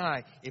you and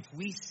I, if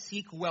we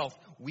seek wealth,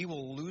 we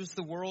will lose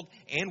the world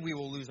and we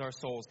will lose our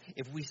souls.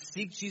 If we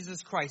seek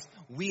Jesus Christ,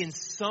 we in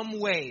some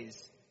ways,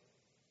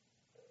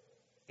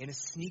 in a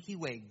sneaky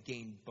way,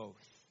 gain both.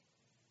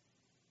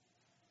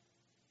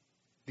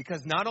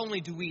 Because not only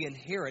do we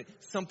inherit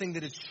something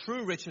that is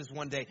true riches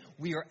one day,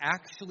 we are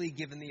actually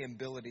given the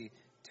ability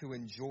to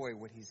enjoy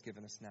what he's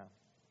given us now.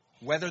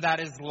 Whether that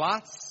is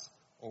lots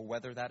or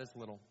whether that is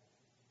little.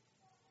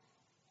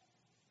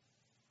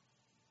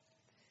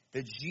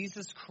 That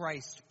Jesus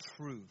Christ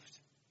proved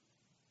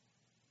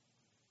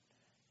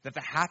that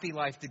the happy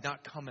life did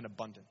not come in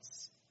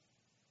abundance.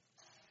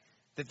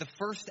 that the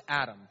first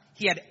Adam,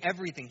 he had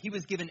everything. He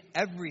was given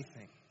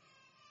everything.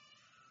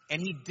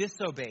 And he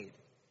disobeyed.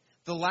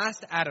 The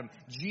last Adam,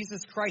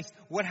 Jesus Christ,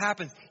 what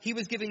happens? He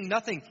was giving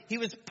nothing. He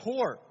was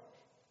poor.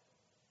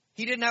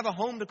 He didn't have a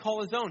home to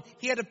call his own.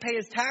 He had to pay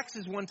his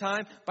taxes one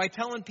time by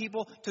telling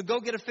people to go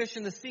get a fish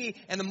in the sea,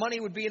 and the money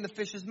would be in the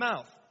fish's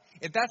mouth.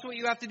 If that's what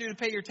you have to do to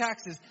pay your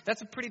taxes,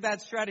 that's a pretty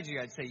bad strategy,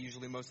 I'd say,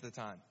 usually most of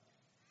the time.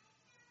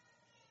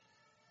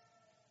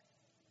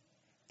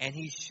 And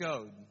he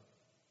showed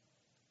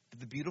that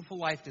the beautiful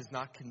life does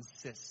not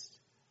consist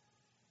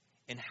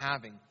in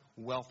having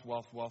wealth.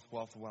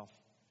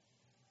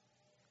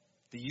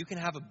 That you can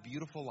have a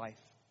beautiful life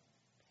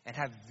and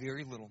have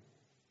very little.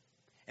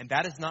 And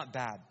that is not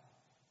bad.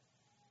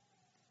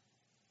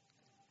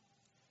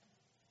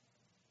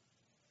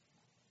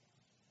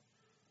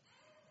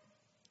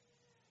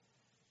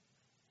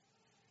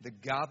 The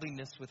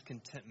godliness with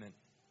contentment,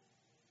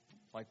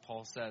 like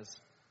Paul says,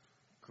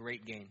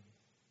 great gain.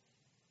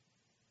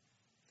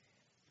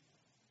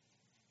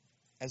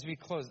 As we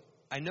close,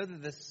 I know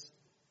that this,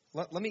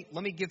 let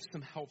me give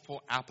some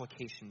helpful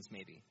applications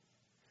maybe.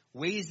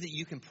 Ways that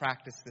you can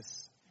practice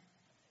this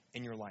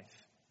in your life.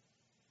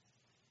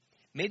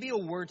 Maybe a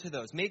word to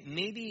those.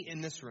 Maybe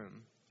in this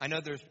room, I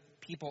know there's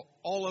people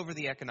all over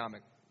the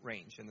economic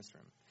range in this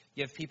room.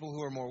 You have people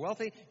who are more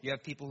wealthy. You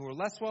have people who are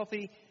less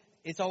wealthy.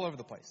 It's all over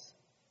the place.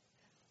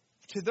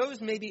 To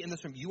those maybe in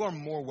this room, you are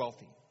more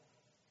wealthy.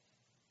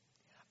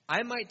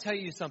 I might tell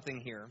you something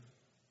here.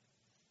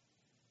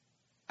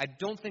 I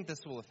don't think this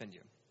will offend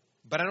you,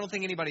 but I don't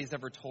think anybody's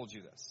ever told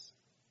you this.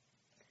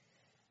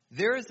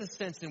 There is a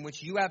sense in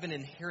which you have an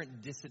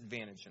inherent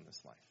disadvantage in this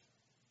life.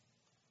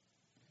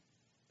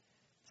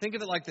 Think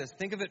of it like this.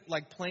 Think of it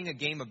like playing a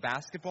game of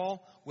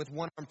basketball with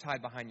one arm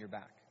tied behind your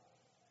back.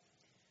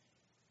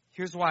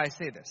 Here's why I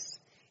say this.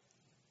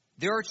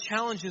 There are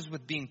challenges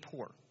with being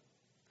poor,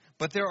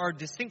 but there are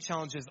distinct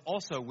challenges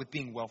also with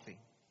being wealthy.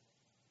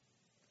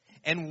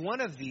 And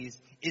one of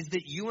these is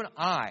that you and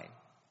I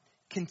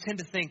can tend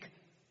to think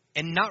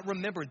and not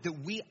remember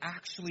that we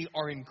actually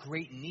are in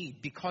great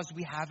need because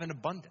we have an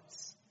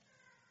abundance.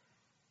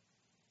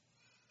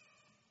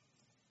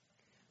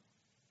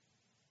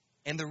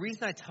 And the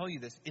reason I tell you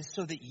this is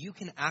so that you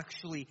can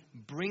actually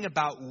bring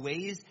about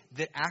ways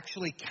that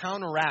actually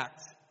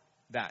counteract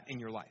that in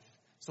your life.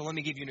 So let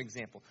me give you an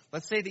example.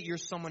 Let's say that you're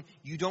someone,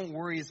 you don't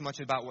worry as much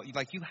about what you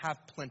like. You have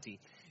plenty.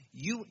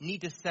 You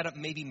need to set up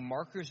maybe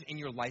markers in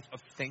your life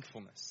of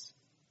thankfulness.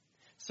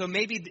 So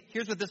maybe,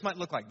 here's what this might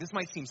look like. This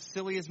might seem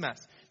silly as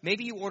mess.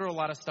 Maybe you order a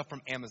lot of stuff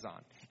from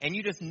Amazon, and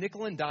you just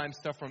nickel and dime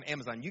stuff from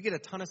Amazon. You get a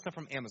ton of stuff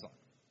from Amazon,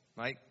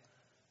 right?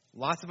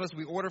 Lots of us,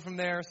 we order from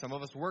there. Some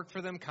of us work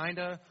for them, kind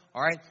of.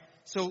 All right?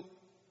 So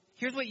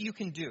here's what you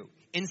can do.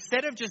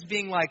 Instead of just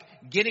being like,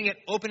 getting it,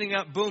 opening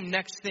up, boom,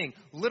 next thing.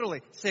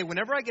 Literally, say,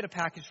 whenever I get a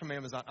package from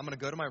Amazon, I'm going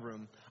to go to my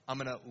room. I'm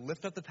going to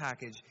lift up the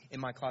package in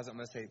my closet. I'm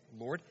going to say,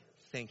 Lord,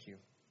 thank you.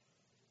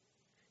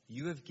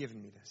 You have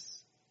given me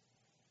this.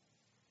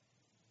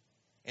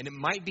 And it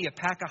might be a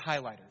pack of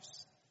highlighters.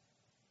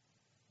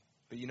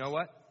 But you know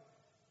what?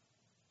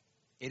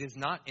 It is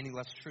not any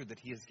less true that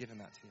He has given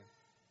that to you.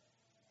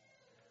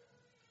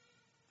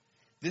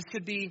 This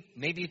could be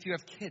maybe if you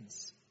have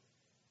kids.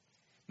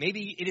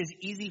 Maybe it is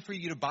easy for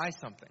you to buy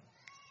something.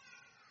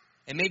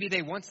 And maybe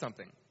they want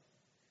something.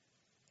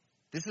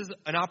 This is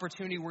an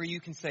opportunity where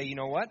you can say, you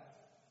know what?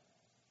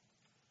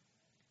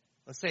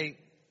 Let's say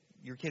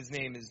your kid's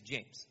name is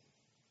James.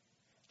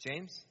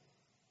 James,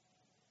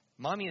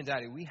 Mommy and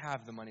Daddy, we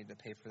have the money to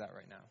pay for that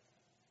right now.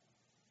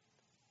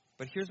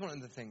 But here's one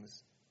of the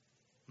things.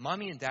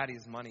 Mommy and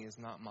Daddy's money is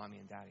not Mommy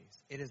and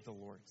Daddy's. It is the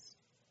Lord's.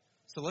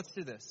 So let's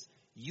do this.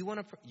 You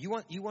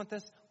want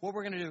this? What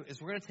we're going to do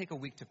is we're going to take a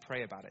week to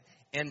pray about it.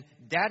 And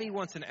Daddy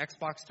wants an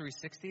Xbox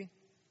 360.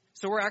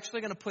 So we're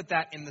actually going to put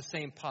that in the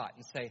same pot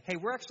and say, hey,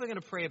 we're actually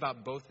going to pray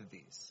about both of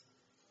these.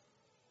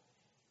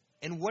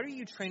 And what are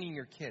you training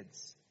your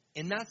kids?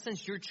 In that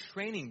sense, you're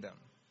training them.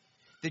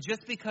 That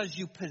just because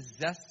you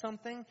possess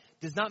something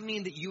does not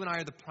mean that you and I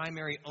are the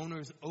primary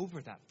owners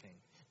over that thing.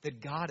 That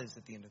God is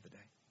at the end of the day.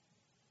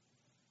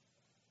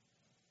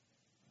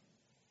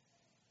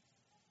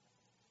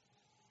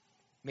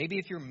 Maybe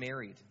if you're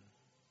married,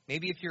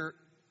 maybe if you're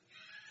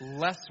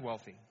less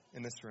wealthy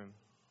in this room,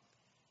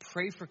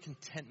 pray for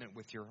contentment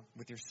with your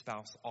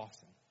spouse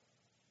often.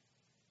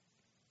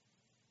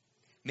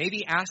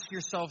 Maybe ask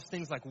yourselves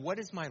things like, what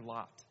is my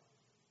lot?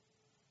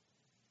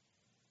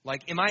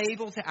 Like, am I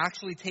able to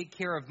actually take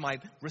care of my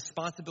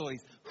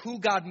responsibilities? Who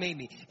God made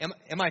me?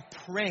 Am I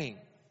praying?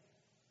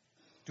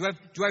 Do I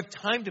have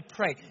time to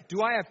pray?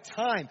 Do I have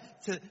time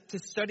to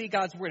study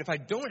God's Word? If I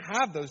don't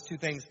have those two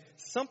things,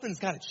 something's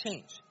got to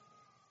change.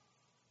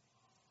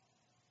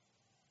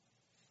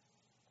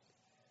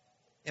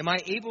 Am I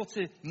able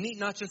to meet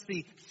not just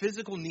the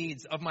physical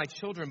needs of my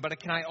children, but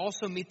can I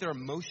also meet their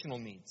emotional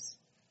needs?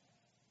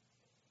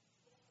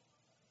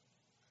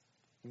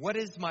 What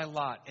is my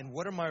lot and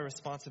what are my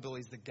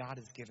responsibilities that God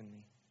has given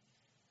me?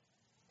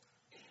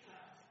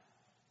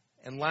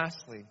 And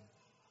lastly,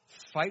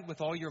 fight with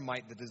all your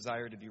might the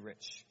desire to be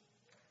rich.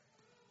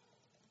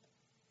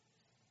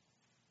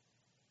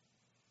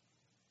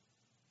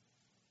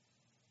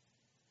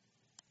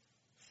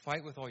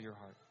 Fight with all your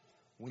heart.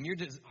 When your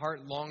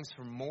heart longs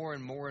for more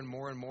and more and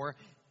more and more,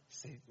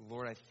 say,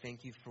 Lord, I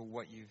thank you for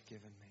what you've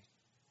given me.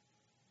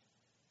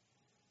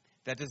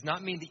 That does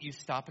not mean that you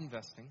stop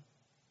investing.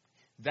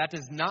 That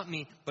does not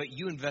mean, but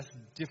you invest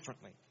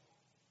differently.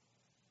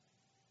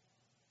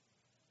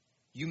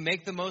 You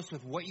make the most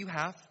with what you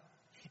have.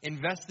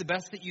 Invest the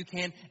best that you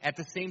can. At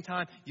the same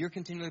time, you're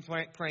continually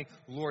praying,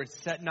 Lord,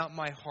 set not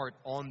my heart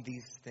on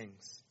these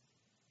things.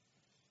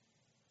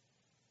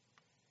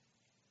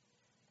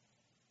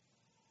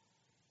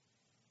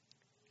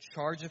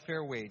 Charge a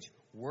fair wage.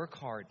 Work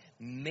hard.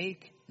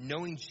 Make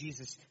knowing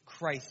Jesus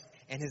Christ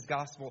and his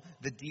gospel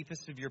the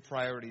deepest of your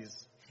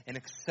priorities. And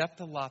accept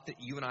the lot that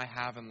you and I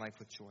have in life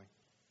with joy.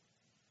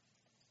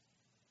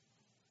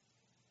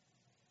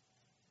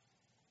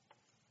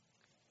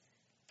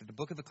 The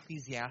book of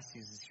Ecclesiastes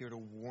is here to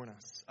warn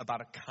us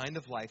about a kind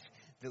of life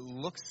that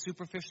looks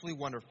superficially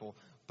wonderful,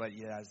 but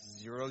it has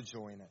zero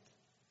joy in it.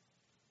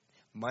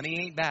 Money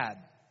ain't bad,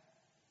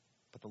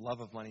 but the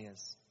love of money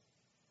is.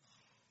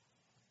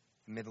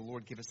 And may the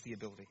Lord give us the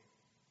ability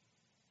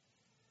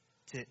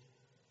to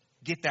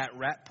get that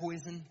rat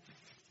poison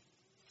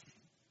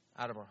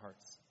out of our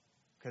hearts.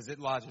 Because it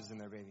lodges in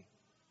there, baby.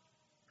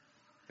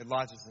 It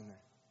lodges in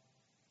there.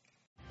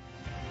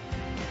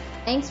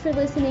 Thanks for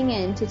listening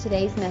in to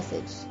today's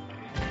message.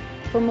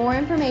 For more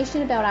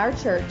information about our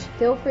church,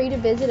 feel free to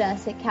visit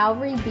us at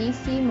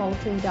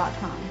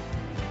calvarybcmoultrie.com.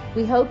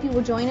 We hope you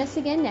will join us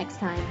again next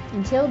time.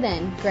 Until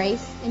then,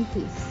 grace and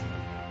peace.